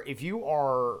are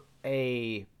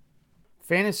a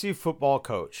fantasy football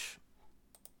coach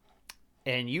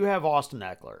and you have Austin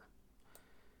Eckler,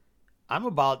 I'm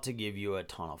about to give you a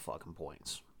ton of fucking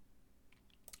points.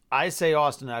 I say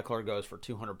Austin Eckler goes for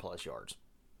 200 plus yards.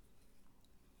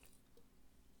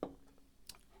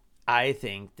 I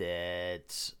think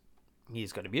that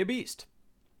he's going to be a beast.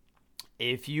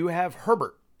 If you have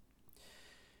Herbert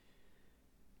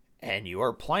and you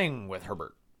are playing with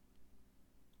Herbert,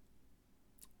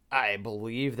 I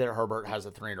believe that Herbert has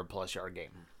a 300 plus yard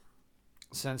game.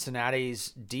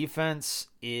 Cincinnati's defense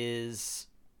is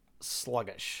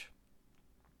sluggish.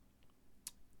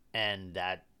 And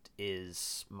that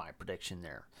is my prediction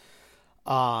there.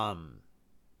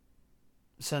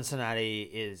 Cincinnati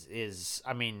is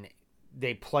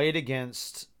they played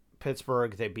against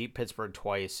Pittsburgh. They beat Pittsburgh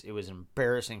twice. It was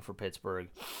embarrassing for Pittsburgh,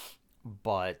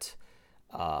 but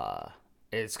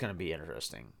it's going to be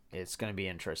interesting. It's going to be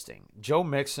interesting. Joe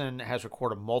Mixon has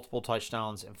recorded multiple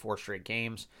touchdowns in 4 straight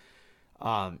games.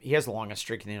 He has the longest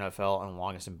streak in the NFL and the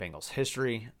longest in Bengals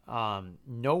history.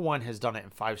 No one has done it in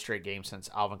 5 straight games since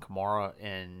Alvin Kamara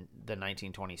in the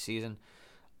 1920 season.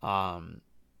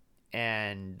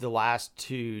 And the last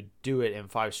to do it in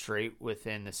 5 straight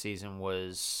within the season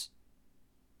was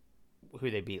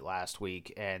who they beat last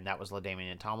week, and that was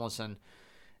LaDainian Tomlinson.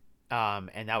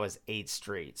 And that was 8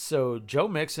 straight. So Joe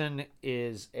Mixon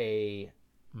is a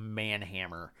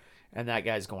man-hammer, and that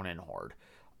guy's going in hard.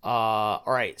 All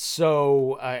right,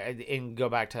 so and go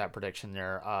back to that prediction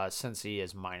there. Cincy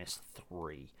is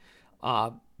 -3.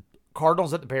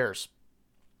 Cardinals at the Bears.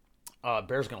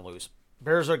 Bears are going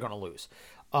to lose.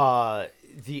 Uh,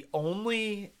 the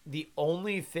only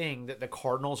thing that the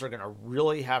Cardinals are going to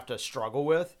really have to struggle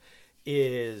with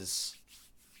is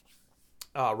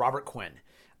Robert Quinn.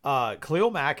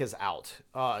 Khalil Mack is out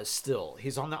still.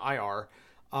 He's on the IR.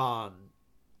 Um,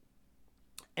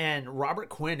 and Robert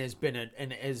Quinn has been an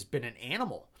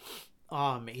animal.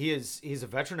 He's a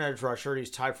veteran edge rusher. He's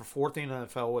tied for fourth in the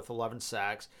NFL with 11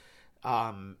 sacks.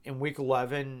 In Week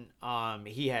 11,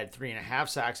 he had 3.5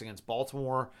 sacks against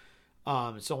Baltimore.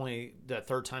 It's only the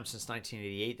third time since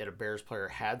 1988 that a Bears player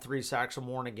had 3 sacks or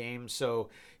more in a game. So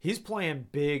he's playing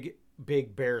big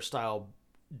Bear style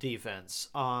defense.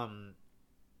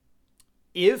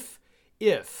 If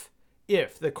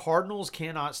the Cardinals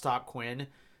cannot stop Quinn,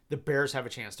 the Bears have a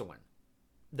chance to win.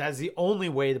 That's the only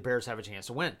way the Bears have a chance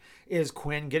to win, is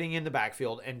Quinn getting in the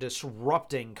backfield and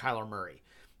disrupting Kyler Murray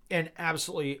and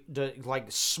absolutely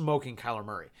like smoking Kyler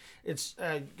Murray. It's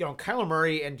Kyler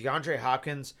Murray and DeAndre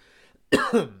Hopkins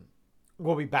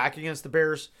will be back against the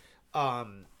Bears.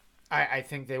 I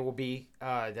think they will be.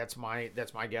 That's my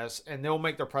guess, and they'll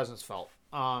make their presence felt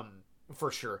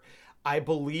for sure. I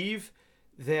believe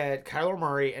that Kyler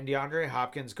Murray and DeAndre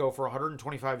Hopkins go for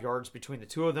 125 yards between the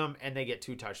two of them, and they get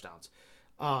 2 touchdowns.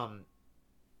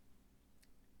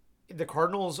 The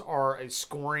Cardinals are a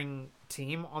scoring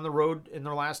team on the road in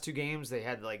their last 2 games. They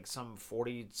had like some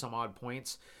 40 some odd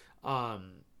points, or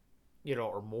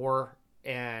more,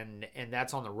 and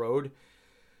that's on the road.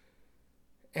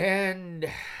 And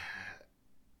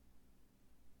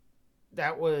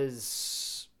that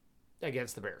was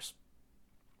against the Bears.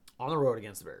 On the road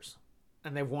against the Bears.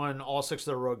 And they've won all 6 of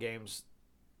their road games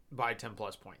by 10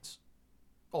 plus points.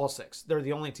 All 6. They're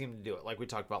the only team to do it, like we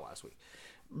talked about last week.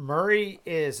 Murray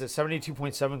is a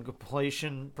 72.7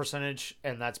 completion percentage,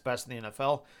 and that's best in the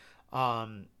NFL.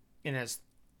 And it's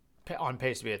on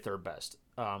pace to be a 3rd best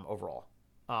overall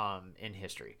in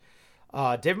history.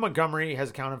 David Montgomery has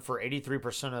accounted for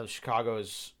 83% of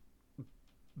Chicago's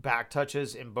back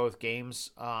touches in both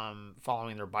games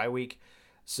following their bye week.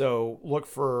 So look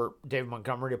for David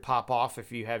Montgomery to pop off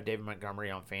if you have David Montgomery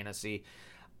on fantasy.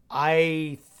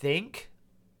 I think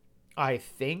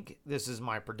this is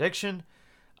my prediction.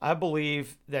 I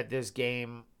believe that this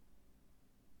game,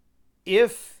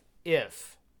 if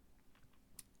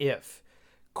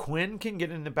Quinn can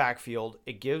get in the backfield,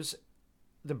 it gives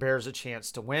the Bears a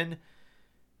chance to win.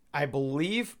 I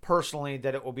believe personally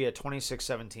that it will be a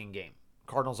 26-17 game.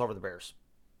 Cardinals over the Bears.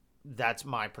 That's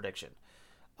my prediction.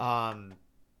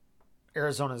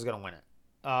 Arizona is going to win it.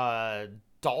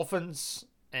 Dolphins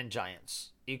and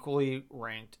Giants, equally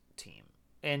ranked team.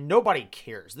 And nobody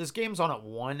cares. This game's on at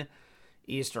 1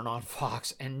 Eastern on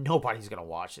Fox, and nobody's going to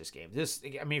watch this game.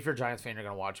 If you're a Giants fan, you're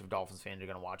going to watch. If you're a Dolphins fan, you're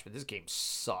going to watch. But this game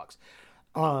sucks.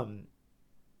 The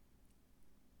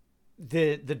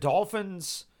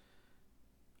Dolphins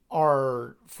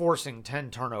are forcing 10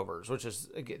 turnovers, which is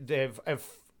they've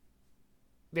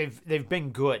been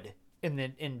good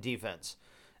in defense.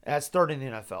 That's 3rd in the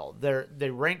NFL. They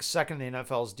rank 2nd in the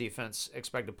NFL's defense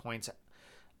expected points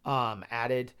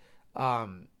added.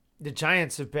 The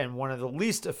Giants have been one of the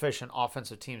least efficient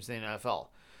offensive teams in the NFL.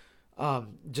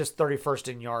 Just 31st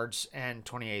in yards and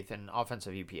 28th in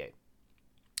offensive EPA.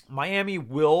 Miami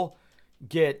will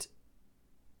get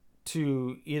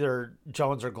to either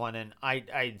Jones or Glennon.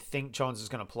 I think Jones is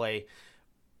going to play.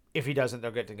 If he doesn't,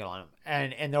 they'll get to Glennon.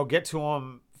 And they'll get to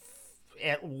him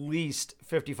at least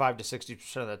 55 to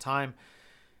 60% of the time.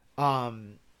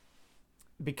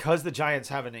 Because the Giants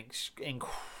have an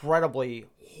incredibly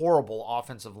horrible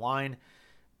offensive line,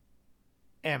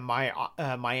 and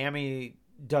Miami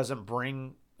doesn't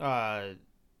bring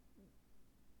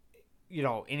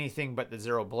anything but the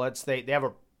zero blitz. They have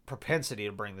a propensity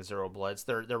to bring the zero blitz.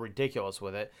 They're ridiculous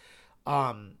with it.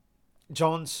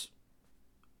 Jones,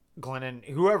 Glennon,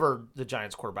 whoever the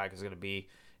Giants quarterback is going to be,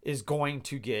 is going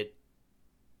to get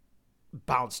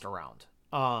bounced around.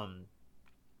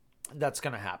 That's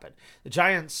going to happen. The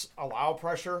Giants allow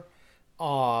pressure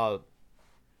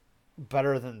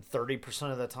better than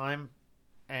 30% of the time,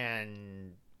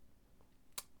 and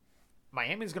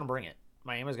Miami's going to bring it.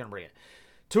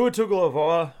 Tua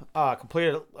Tagovailoa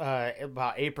completed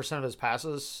about 8% of his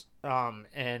passes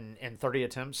and 30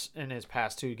 attempts in his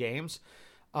past 2 games,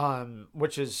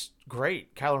 which is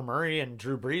great. Kyler Murray and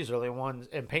Drew Brees are the only ones,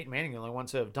 and Peyton Manning are the only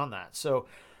ones who have done that. So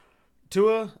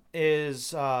Tua's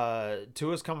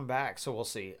coming back, so we'll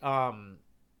see.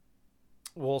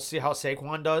 We'll see how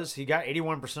Saquon does. He got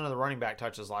 81% of the running back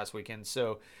touches last weekend,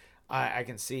 so I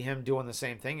can see him doing the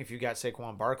same thing. If you got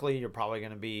Saquon Barkley, you're probably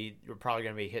going to be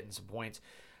hitting some points.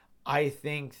 I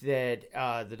think that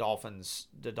the Dolphins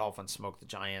smoke the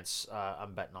Giants.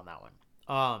 I'm betting on that one.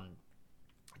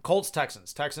 Colts,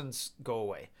 Texans. Texans go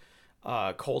away.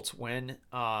 Colts win.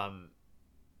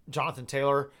 Jonathan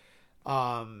Taylor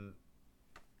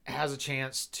has a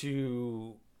chance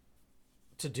to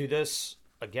do this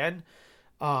again,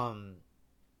 and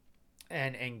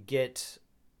get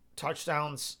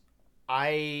touchdowns.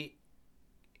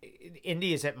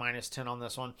 Indy is at -10 on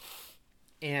this one,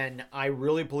 and I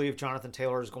really believe Jonathan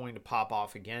Taylor is going to pop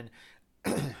off again.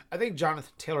 I think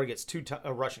Jonathan Taylor gets two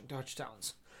rushing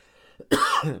touchdowns.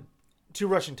 2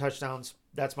 rushing touchdowns.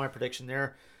 That's my prediction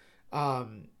there.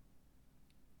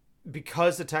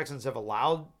 Because the Texans have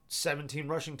allowed 17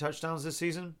 rushing touchdowns this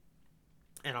season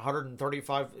and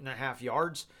 135.5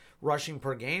 yards rushing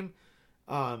per game,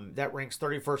 that ranks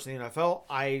 31st in the NFL.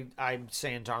 I'm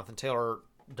saying Jonathan Taylor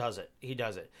does it. He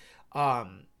does it.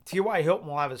 T.Y. Hilton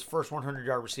will have his first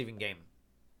 100-yard receiving game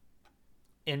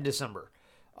in December.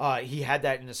 He had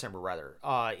that in December, rather.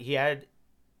 He had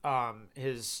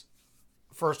his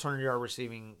first 100-yard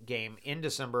receiving game in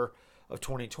December of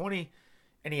 2020,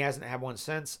 and he hasn't had one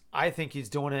since. I think he's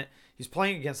doing it. He's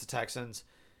playing against the Texans.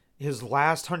 His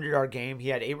last 100-yard game, he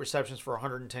had 8 receptions for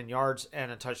 110 yards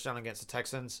and a touchdown against the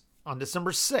Texans on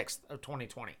December 6th of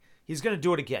 2020. He's going to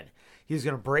do it again. He's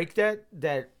going to break that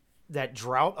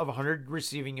drought of 100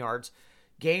 receiving yards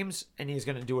games, and he's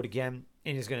going to do it again,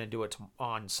 and he's going to do it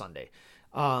on Sunday.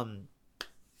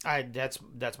 That's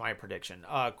my prediction.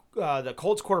 The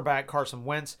Colts quarterback Carson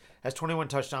Wentz has 21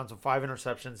 touchdowns and 5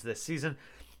 interceptions this season.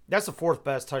 That's the 4th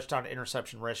best touchdown to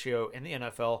interception ratio in the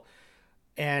NFL.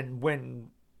 And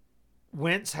when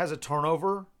Wentz has a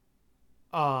turnover,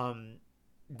 when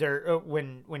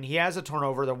he has a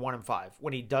turnover, they're 1-5.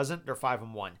 When he doesn't, they're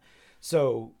 5-1.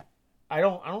 So I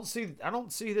don't see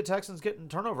the Texans getting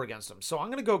turnover against them. So I'm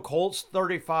going to go Colts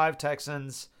 35,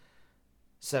 Texans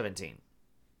 17.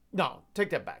 No, take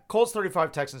that back. Colts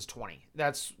 35, Texans 20.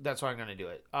 That's why I'm going to do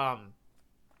it. I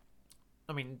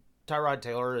mean, Tyrod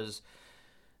Taylor is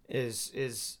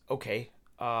okay,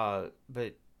 but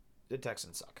the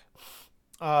Texans suck.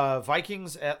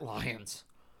 Vikings at Lions.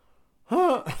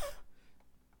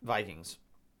 Vikings.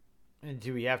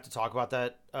 Do we have to talk about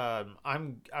that?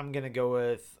 I'm going to go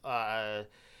with I'm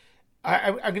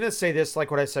going to say this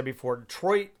like what I said before.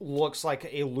 Detroit looks like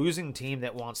a losing team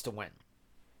that wants to win,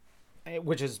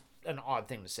 which is an odd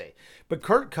thing to say. But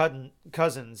Kirk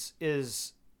Cousins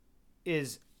is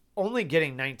only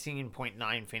getting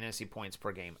 19.9 fantasy points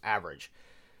per game average.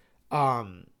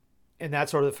 And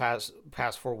that's over the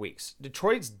past 4 weeks.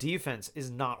 Detroit's defense is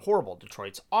not horrible.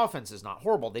 Detroit's offense is not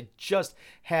horrible. They just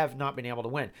have not been able to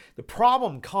win. The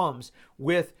problem comes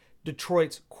with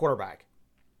Detroit's quarterback.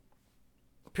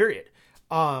 Period.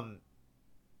 Guys,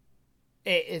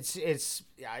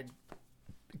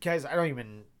 I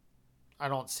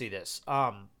don't see this.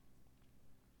 The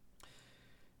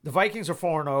Vikings are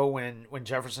 4-0 when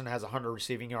Jefferson has 100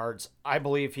 receiving yards. I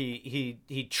believe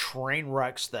he train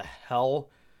wrecks the hell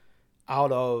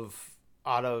out of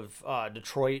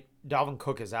Detroit. Dalvin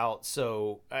Cook is out,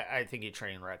 so I think he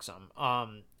train wrecks them.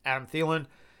 Adam Thielen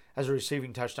has a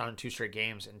receiving touchdown in 2 straight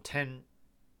games and 10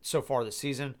 so far this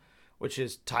season, which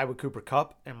is tied with Cooper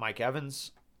Kupp and Mike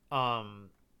Evans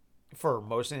for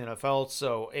most in the NFL.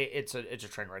 So it's a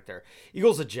train wreck there.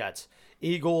 Eagles at Jets.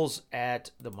 Eagles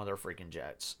at the motherfreaking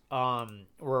Jets.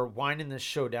 We're winding this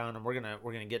show down, and we're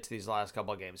gonna get to these last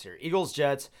couple of games here. Eagles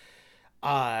Jets.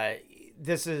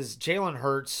 This is Jalen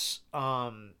Hurts.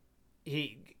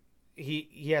 He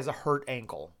has a hurt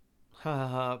ankle.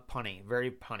 Punny,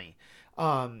 very punny.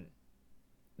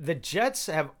 The Jets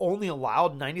have only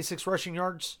allowed 96 rushing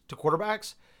yards to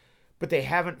quarterbacks, but they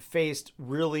haven't faced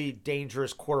really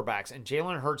dangerous quarterbacks, and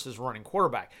Jalen Hurts is running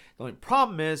quarterback. The only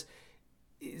problem is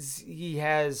he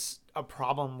has a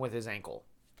problem with his ankle.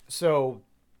 So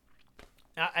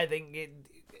I think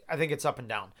it's up and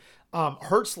down.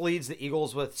 Hurts leads the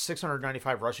Eagles with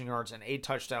 695 rushing yards and 8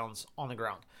 touchdowns on the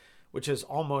ground, which is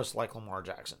almost like Lamar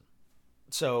Jackson.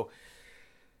 So,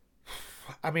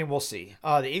 I mean, we'll see.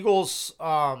 The Eagles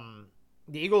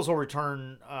will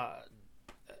return.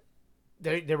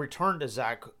 They return to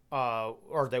Zach,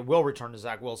 or they will return to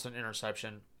Zach Wilson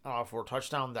interception for a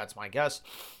touchdown. That's my guess.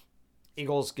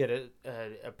 Eagles get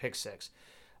a pick 6.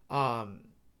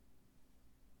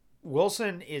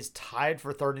 Wilson is tied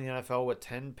for 3rd in the NFL with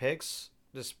 10 picks,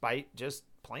 despite just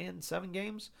playing 7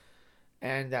 games.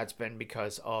 And that's been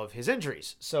because of his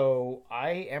injuries. So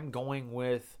I am going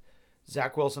with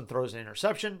Zach Wilson throws an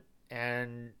interception,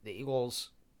 and the Eagles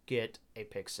get a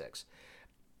pick 6.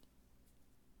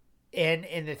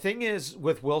 And the thing is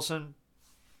with Wilson,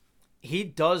 he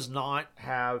does not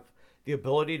have the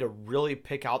ability to really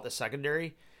pick out the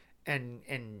secondary and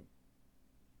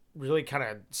really kind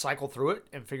of cycle through it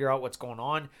and figure out what's going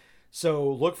on.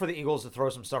 So look for the Eagles to throw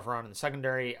some stuff around in the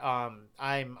secondary. I'm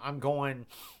going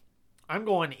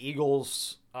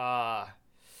Eagles. I'm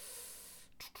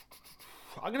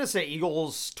gonna say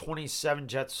Eagles 27,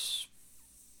 Jets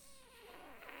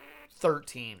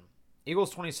 13.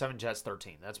 Eagles 27, Jets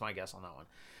 13. That's my guess on that one.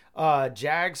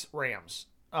 Jags, Rams.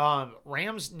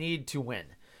 Rams need to win.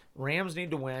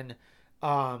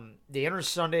 They enter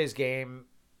Sunday's game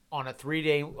on a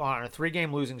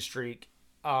three-game losing streak.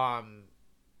 And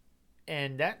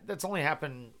that's only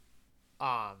happened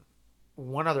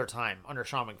one other time under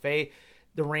Sean McVay.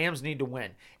 The Rams need to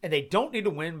win. And they don't need to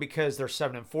win because they're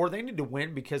 7-4. They need to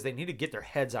win because they need to get their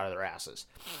heads out of their asses.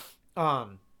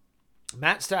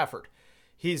 Matt Stafford,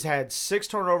 he's had 6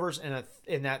 turnovers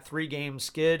in that 3-game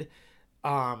skid.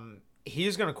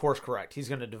 He's going to course correct. He's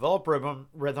going to develop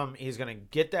rhythm. He's going to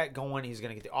get that going. He's going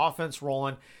to get the offense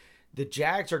rolling. The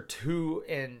Jags are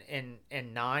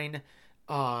 2-9.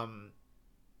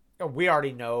 We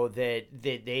already know that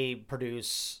they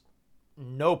produce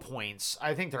no points.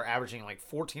 I think they're averaging like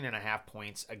 14.5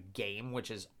 points a game, which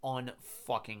is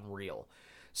unfucking real.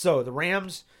 So the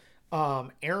Rams,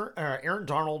 Aaron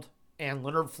Donald and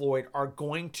Leonard Floyd are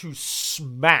going to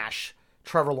smash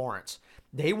Trevor Lawrence.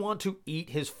 They want to eat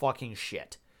his fucking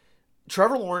shit.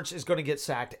 Trevor Lawrence is going to get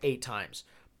sacked 8 times.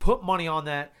 Put money on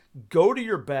that. Go to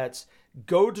your bets.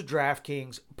 Go to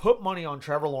DraftKings. Put money on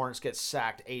Trevor Lawrence gets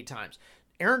sacked 8 times.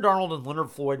 Aaron Donald and Leonard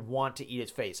Floyd want to eat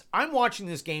his face. I'm watching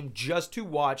this game just to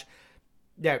watch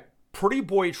that pretty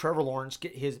boy Trevor Lawrence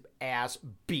get his ass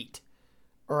beat.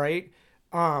 All right?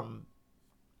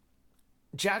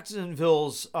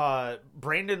 Jacksonville's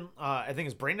Brandon, I think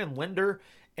it's Brandon Linder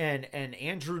and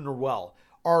Andrew Norwell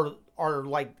are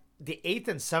like the 8th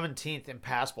and 17th in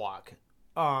pass block.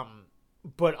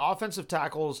 But offensive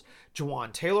tackles,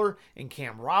 Jawan Taylor and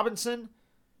Cam Robinson,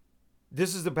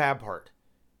 this is the bad part.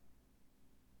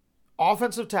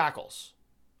 Offensive tackles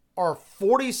are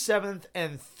 47th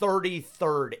and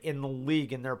 33rd in the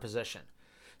league in their position.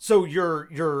 So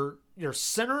your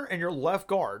center and your left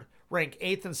guard rank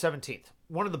 8th and 17th.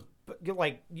 One of the,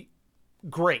 like,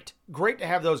 great to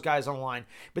have those guys on the line,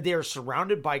 but they are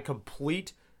surrounded by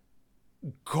complete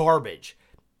garbage.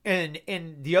 And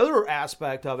the other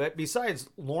aspect of it, besides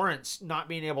Lawrence not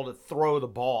being able to throw the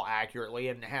ball accurately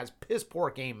and has piss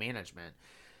poor game management,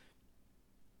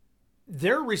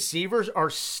 their receivers are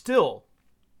still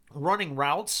running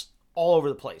routes all over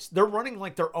the place. They're running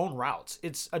like their own routes.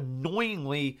 It's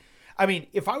annoyingly, I mean,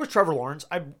 if I was Trevor Lawrence,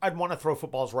 I'd want to throw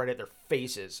footballs right at their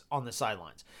faces on the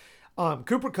sidelines.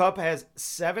 Cooper Kupp has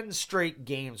 7 straight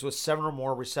games with 7 or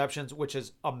more receptions, which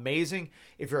is amazing.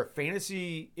 If you're a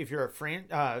fantasy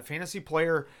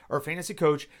player or a fantasy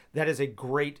coach, that is a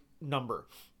great number.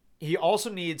 He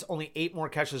also needs only 8 more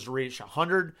catches to reach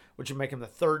 100, which would make him the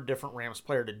 3rd different Rams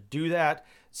player to do that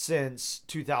since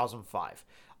 2005.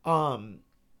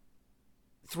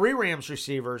 3 Rams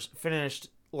receivers finished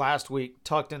last week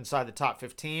tucked inside the top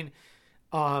 15.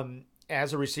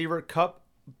 As a receiver, Kupp,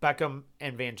 Beckham,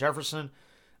 and Van Jefferson,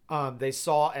 they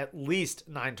saw at least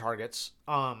 9 targets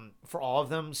for all of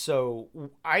them. So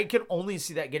I can only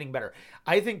see that getting better.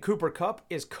 I think Cooper Kupp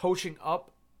is coaching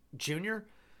up Junior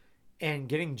and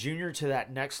getting Junior to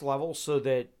that next level so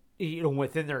that, you know,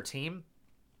 within their team,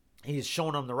 he's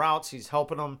showing them the routes, he's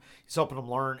helping them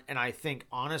learn. And I think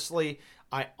honestly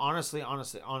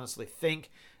think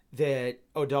that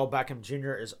Odell Beckham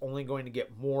Jr. is only going to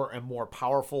get more and more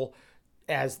powerful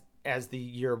as the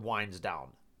year winds down.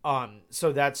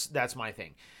 So that's my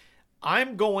thing.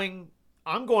 I'm going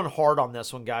hard on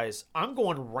this one, guys. I'm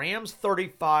going Rams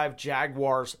 35,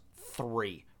 Jaguars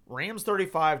 3. Rams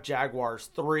 35, Jaguars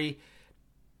 3.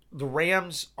 The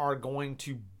Rams are going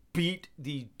to beat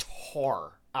the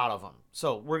tar out of them.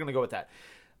 So we're going to go with that.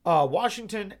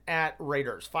 Washington at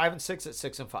Raiders, 5-6 at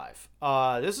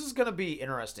 6-5. This is going to be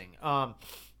interesting.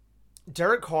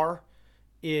 Derek Carr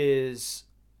is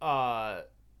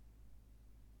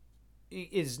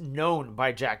known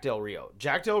by Jack Del Rio.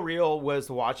 Jack Del Rio was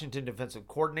the Washington defensive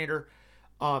coordinator.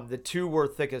 The two were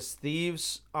thick as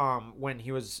thieves when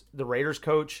he was the Raiders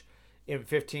coach in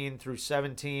 15 through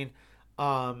 17.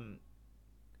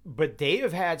 But they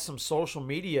have had some social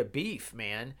media beef,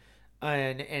 man.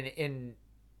 And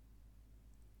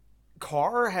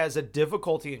Carr has a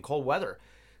difficulty in cold weather.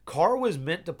 Carr was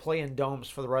meant to play in domes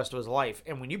for the rest of his life.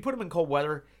 And when you put him in cold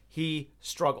weather, he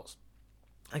struggles.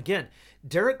 Again,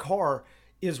 Derek Carr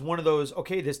is one of those,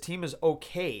 okay, this team is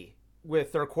okay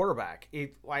with their quarterback.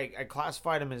 I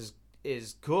classified him as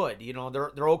good. You know,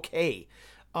 they're okay.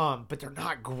 But they're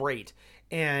not great.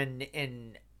 And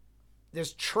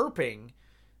this chirping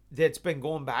that's been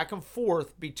going back and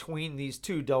forth between these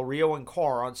two, Del Rio and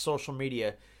Carr, on social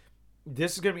media.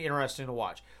 This is going to be interesting to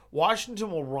watch.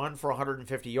 Washington will run for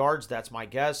 150 yards. That's my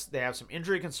guess. They have some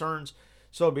injury concerns,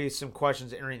 so there'll be some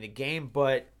questions entering the game.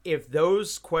 But if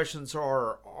those questions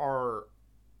are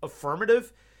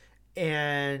affirmative,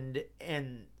 and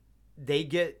they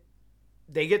get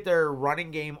their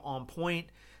running game on point,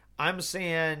 I'm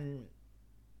saying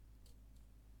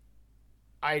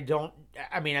I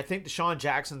think Deshaun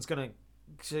Jackson's going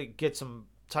to get some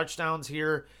touchdowns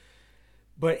here,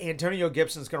 but Antonio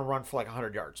Gibson's going to run for like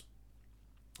 100 yards.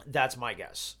 That's my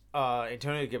guess.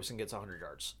 Antonio Gibson gets 100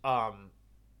 yards.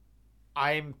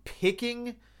 I'm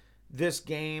picking this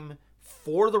game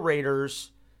for the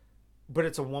Raiders, but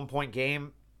it's a 1-point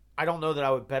game. I don't know that I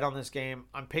would bet on this game.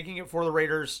 I'm picking it for the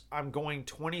Raiders. I'm going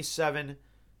 27-24.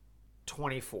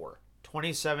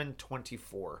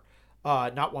 27-24.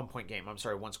 Not 1-point game. I'm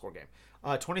sorry, 1-score game.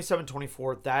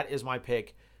 27-24. That is my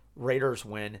pick. Raiders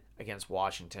win against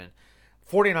Washington.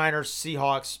 49ers,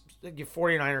 Seahawks. The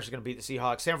 49ers are going to beat the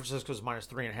Seahawks. San Francisco's minus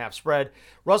 3.5 spread.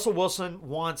 Russell Wilson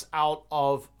wants out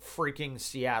of freaking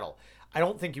Seattle. I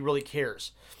don't think he really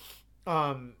cares.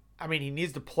 He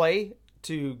needs to play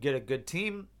to get a good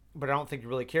team, but I don't think he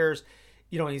really cares.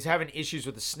 He's having issues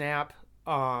with the snap.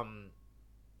 Handling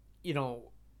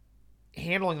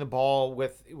the ball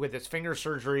with his finger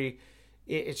surgery,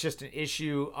 it's just an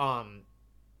issue.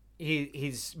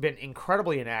 He's been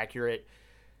incredibly inaccurate.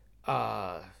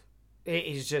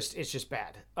 It's just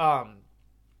bad.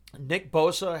 Nick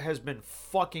Bosa has been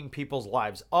fucking people's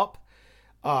lives up.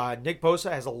 Nick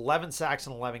Bosa has 11 sacks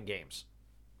in 11 games.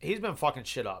 He's been fucking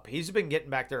shit up. He's been getting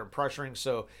back there and pressuring,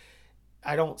 so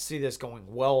I don't see this going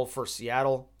well for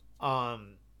Seattle. But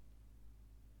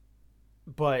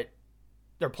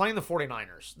they're playing the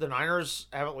 49ers. The Niners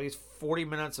have at least 40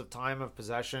 minutes of time of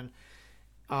possession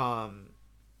in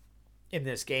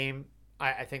this game.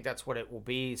 I think that's what it will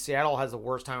be. Seattle has the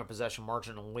worst time of possession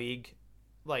margin in the league,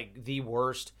 like the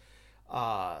worst.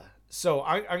 So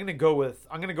I'm gonna go with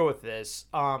this.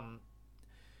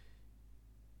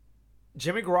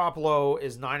 Jimmy Garoppolo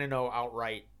is 9-0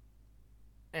 outright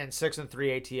and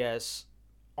 6-3 ATS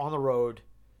on the road.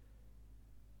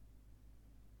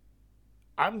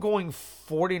 I'm going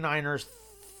 49ers.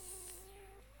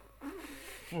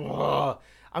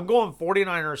 I'm going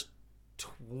 49ers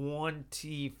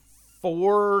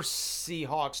 24,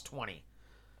 Seahawks 20.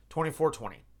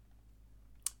 24-20.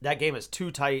 That game is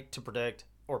too tight to predict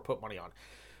or put money on.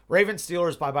 Ravens,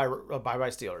 Steelers, bye-bye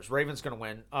Steelers. Ravens going to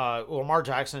win. Lamar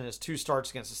Jackson has 2 starts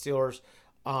against the Steelers.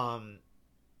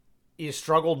 He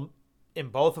struggled in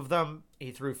both of them.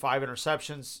 He threw 5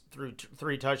 interceptions, threw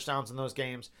 3 touchdowns in those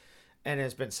games, and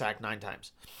has been sacked 9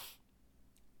 times.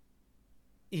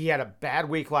 He had a bad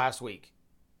week last week.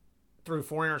 Threw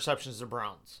 4 interceptions to the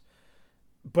Browns.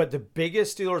 But the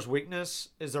biggest Steelers' weakness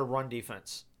is their run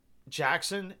defense.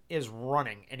 Jackson is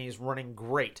running, and he's running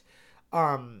great.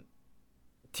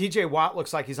 TJ Watt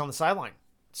looks like he's on the sideline.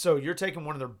 So you're taking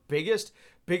one of their biggest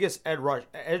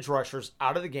edge rushers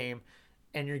out of the game,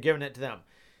 and you're giving it to them.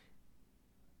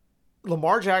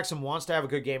 Lamar Jackson wants to have a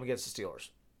good game against the Steelers.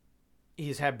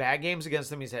 He's had bad games against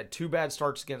them. He's had 2 bad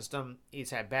starts against them.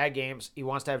 He's had bad games. He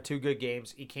wants to have 2 good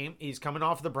games. He's coming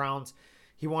off the Browns.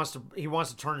 He wants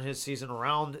to turn his season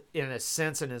around in a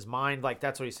sense in his mind. Like,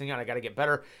 that's what he's thinking. I got to get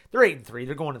better. They're 8-3.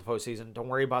 They're going to the postseason. Don't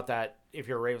worry about that if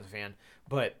you're a Ravens fan.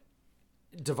 But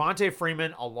Devontae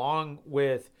Freeman, along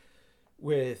with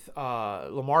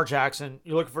Lamar Jackson,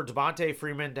 you're looking for Devontae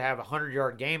Freeman to have a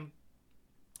 100-yard game.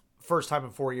 First time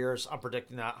in 4 years, I'm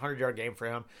predicting that 100-yard game for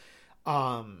him.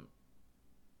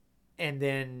 And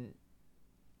then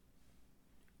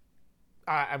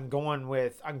I'm going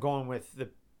with the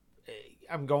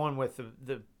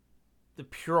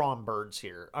pure on birds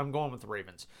here. I'm going with the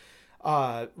Ravens.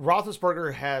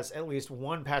 Roethlisberger has at least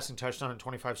 1 passing touchdown in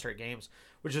 25 straight games,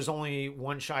 which is only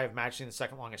 1 shy of matching the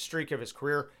second longest streak of his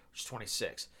career, which is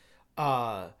 26.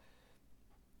 For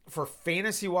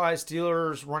fantasy-wise,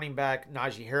 Steelers running back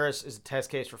Najee Harris is a test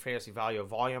case for fantasy value of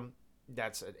volume.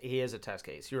 He is a test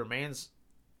case. He remains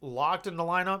locked in the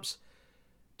lineups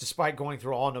despite going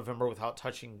through all November without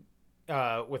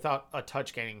a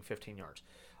touch gaining 15 yards.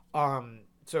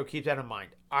 So keep that in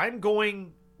mind. I'm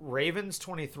going Ravens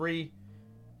 23,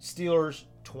 Steelers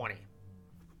 20.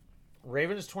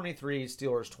 Ravens 23,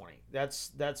 Steelers 20.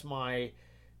 That's my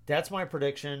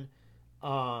prediction.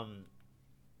 That's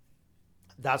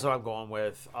what I'm going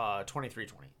with. 23-20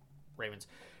 Ravens.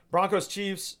 Broncos,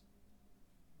 Chiefs.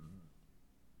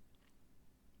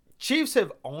 Chiefs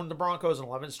have owned the Broncos in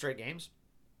 11 straight games.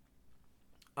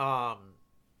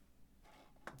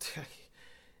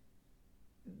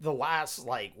 the last,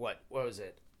 like, what was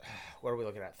it? What are we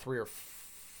looking at? 3 or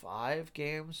 5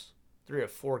 games? 3 or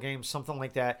 4 games, something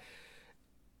like that,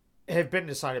 have been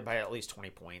decided by at least 20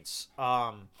 points.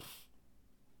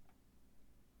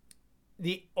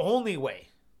 The only way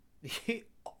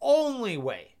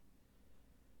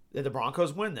that the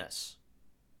Broncos win this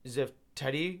is if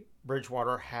Teddy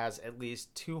Bridgewater has at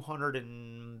least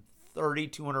 230,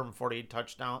 240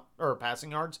 touchdown or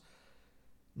passing yards,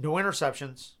 no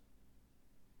interceptions,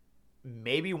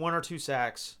 maybe 1 or 2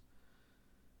 sacks,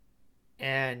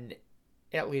 and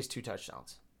at least 2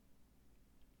 touchdowns.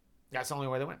 That's the only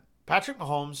way they win. Patrick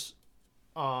Mahomes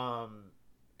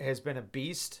has been a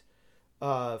beast.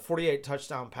 48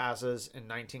 touchdown passes and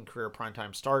 19 career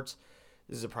primetime starts.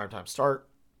 This is a primetime start.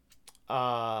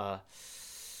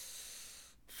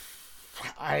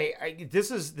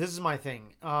 This is my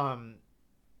thing.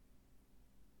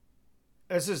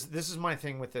 This is my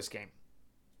thing with this game.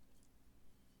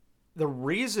 The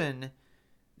reason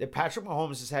that Patrick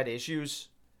Mahomes has had issues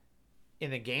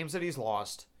in the games that he's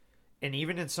lost, and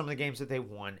even in some of the games that they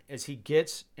won, is he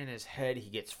gets in his head, he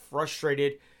gets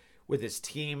frustrated with his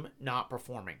team not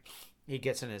performing. He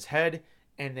gets in his head,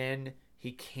 and then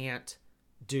he can't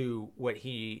do what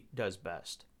he does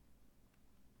best.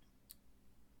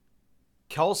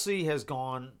 Kelsey has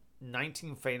gone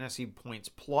 19 fantasy points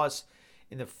plus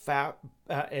in the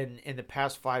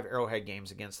past 5 Arrowhead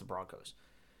games against the Broncos.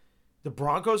 The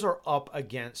Broncos are up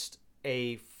against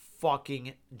a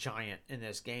fucking giant in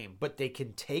this game, but they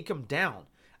can take him down.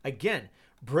 Again,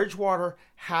 Bridgewater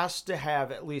has to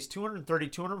have at least 230,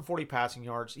 240 passing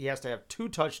yards. He has to have 2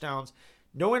 touchdowns,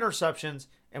 no interceptions,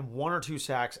 and 1 or 2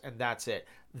 sacks, and that's it.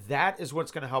 That is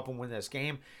what's going to help him win this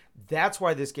game. That's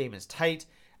why this game is tight.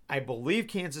 I believe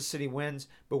Kansas City wins,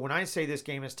 but when I say this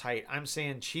game is tight, I'm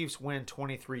saying Chiefs win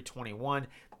 23-21.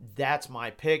 That's my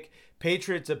pick.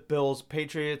 Patriots at Bills.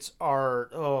 Patriots are,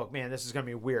 oh man, this is going to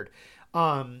be weird.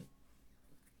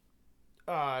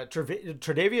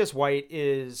 Tre'Davious White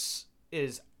is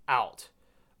out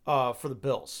for the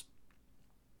Bills,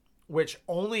 which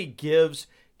only gives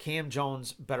Cam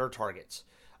Jones better targets.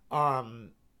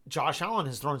 Josh Allen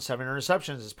has thrown 7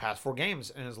 interceptions his past 4 games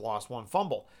and has lost 1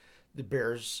 fumble.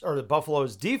 The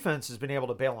Buffalo's defense has been able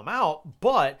to bail him out,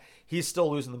 but he's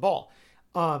still losing the ball.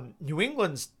 New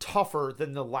England's tougher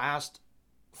than the last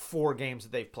 4 games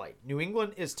that they've played. New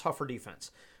England is tougher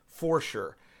defense for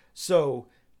sure. So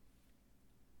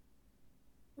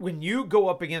when you go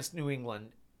up against New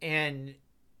England and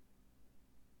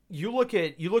you look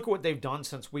at what they've done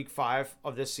since week 5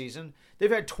 of this season, they've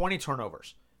had 20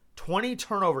 turnovers. 20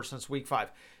 turnovers since week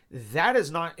 5. That is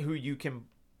not who you can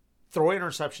throw an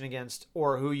interception against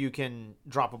or who you can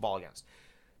drop a ball against.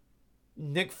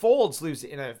 Nick Foles leaves the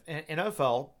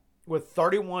NFL with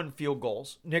 31 field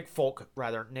goals. Nick Folk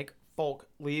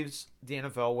leaves the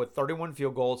NFL with 31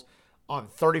 field goals on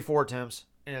 34 attempts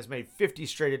and has made 50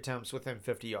 straight attempts within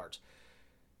 50 yards.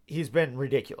 He's been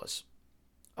ridiculous.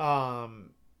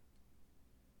 I'm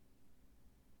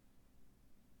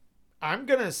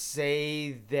going to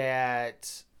say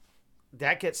that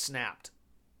gets snapped.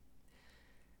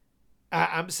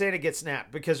 I'm saying it gets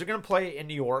snapped because they're going to play in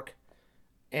New York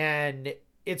and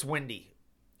it's windy.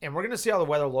 And we're going to see how the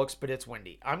weather looks, but it's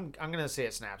windy. I'm going to say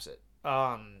it snaps it.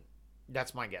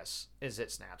 That's my guess, is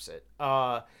it snaps it.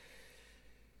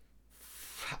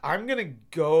 I'm going to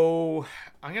go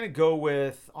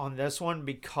with on this one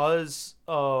because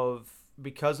of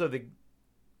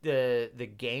the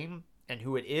game and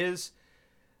who it is.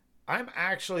 I'm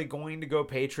actually going to go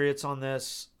Patriots on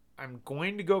this. I'm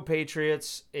going to go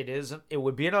Patriots. It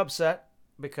would be an upset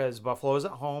because Buffalo is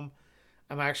at home.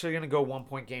 I'm actually going to go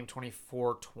 1-point game,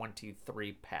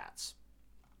 24-23 Pats.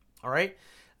 All right.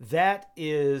 That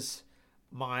is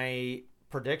my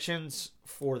predictions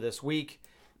for this week.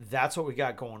 That's what we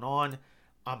got going on.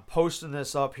 I'm posting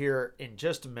this up here in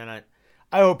just a minute.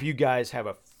 I hope you guys have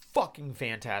a fucking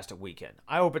fantastic weekend.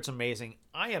 I hope it's amazing.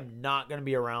 I am not going to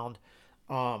be around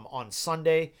on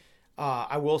Sunday.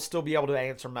 I will still be able to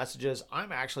answer messages.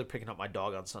 I'm actually picking up my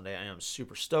dog on Sunday. I am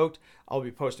super stoked. I'll be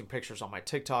posting pictures on my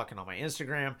TikTok and on my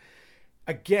Instagram.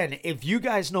 Again, if you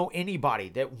guys know anybody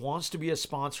that wants to be a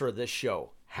sponsor of this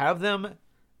show, have them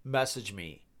message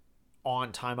me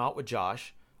on Time Out with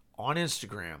Josh on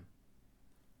Instagram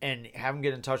and have them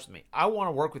get in touch with me. I want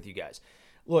to work with you guys.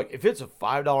 Look, if it's a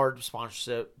 $5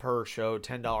 sponsorship per show,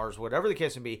 $10, whatever the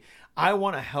case may be, I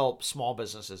want to help small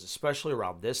businesses, especially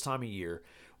around this time of year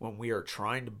when we are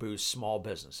trying to boost small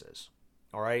businesses.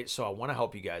 All right, so I want to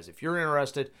help you guys. If you're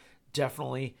interested,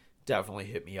 definitely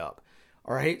hit me up.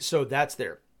 All right, so that's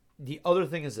there. The other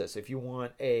thing is this: if you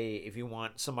want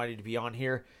somebody to be on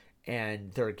here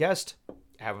and they're a guest,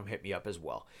 have them hit me up as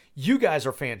well. You guys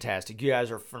are fantastic. You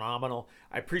guys are phenomenal.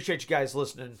 I appreciate you guys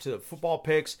listening to the football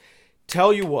picks.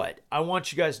 Tell you what, I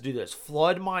want you guys to do this.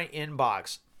 Flood my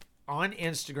inbox on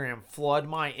Instagram. Flood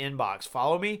my inbox.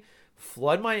 Follow me.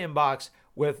 Flood my inbox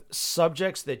with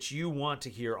subjects that you want to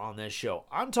hear on this show.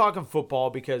 I'm talking football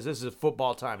because this is a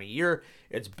football time of year.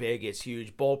 It's big. It's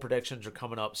huge. Bowl predictions are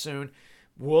coming up soon.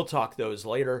 We'll talk those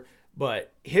later.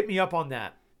 But hit me up on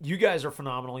that. You guys are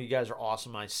phenomenal. You guys are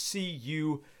awesome. I see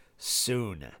you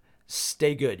soon.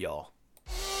 Stay good, y'all.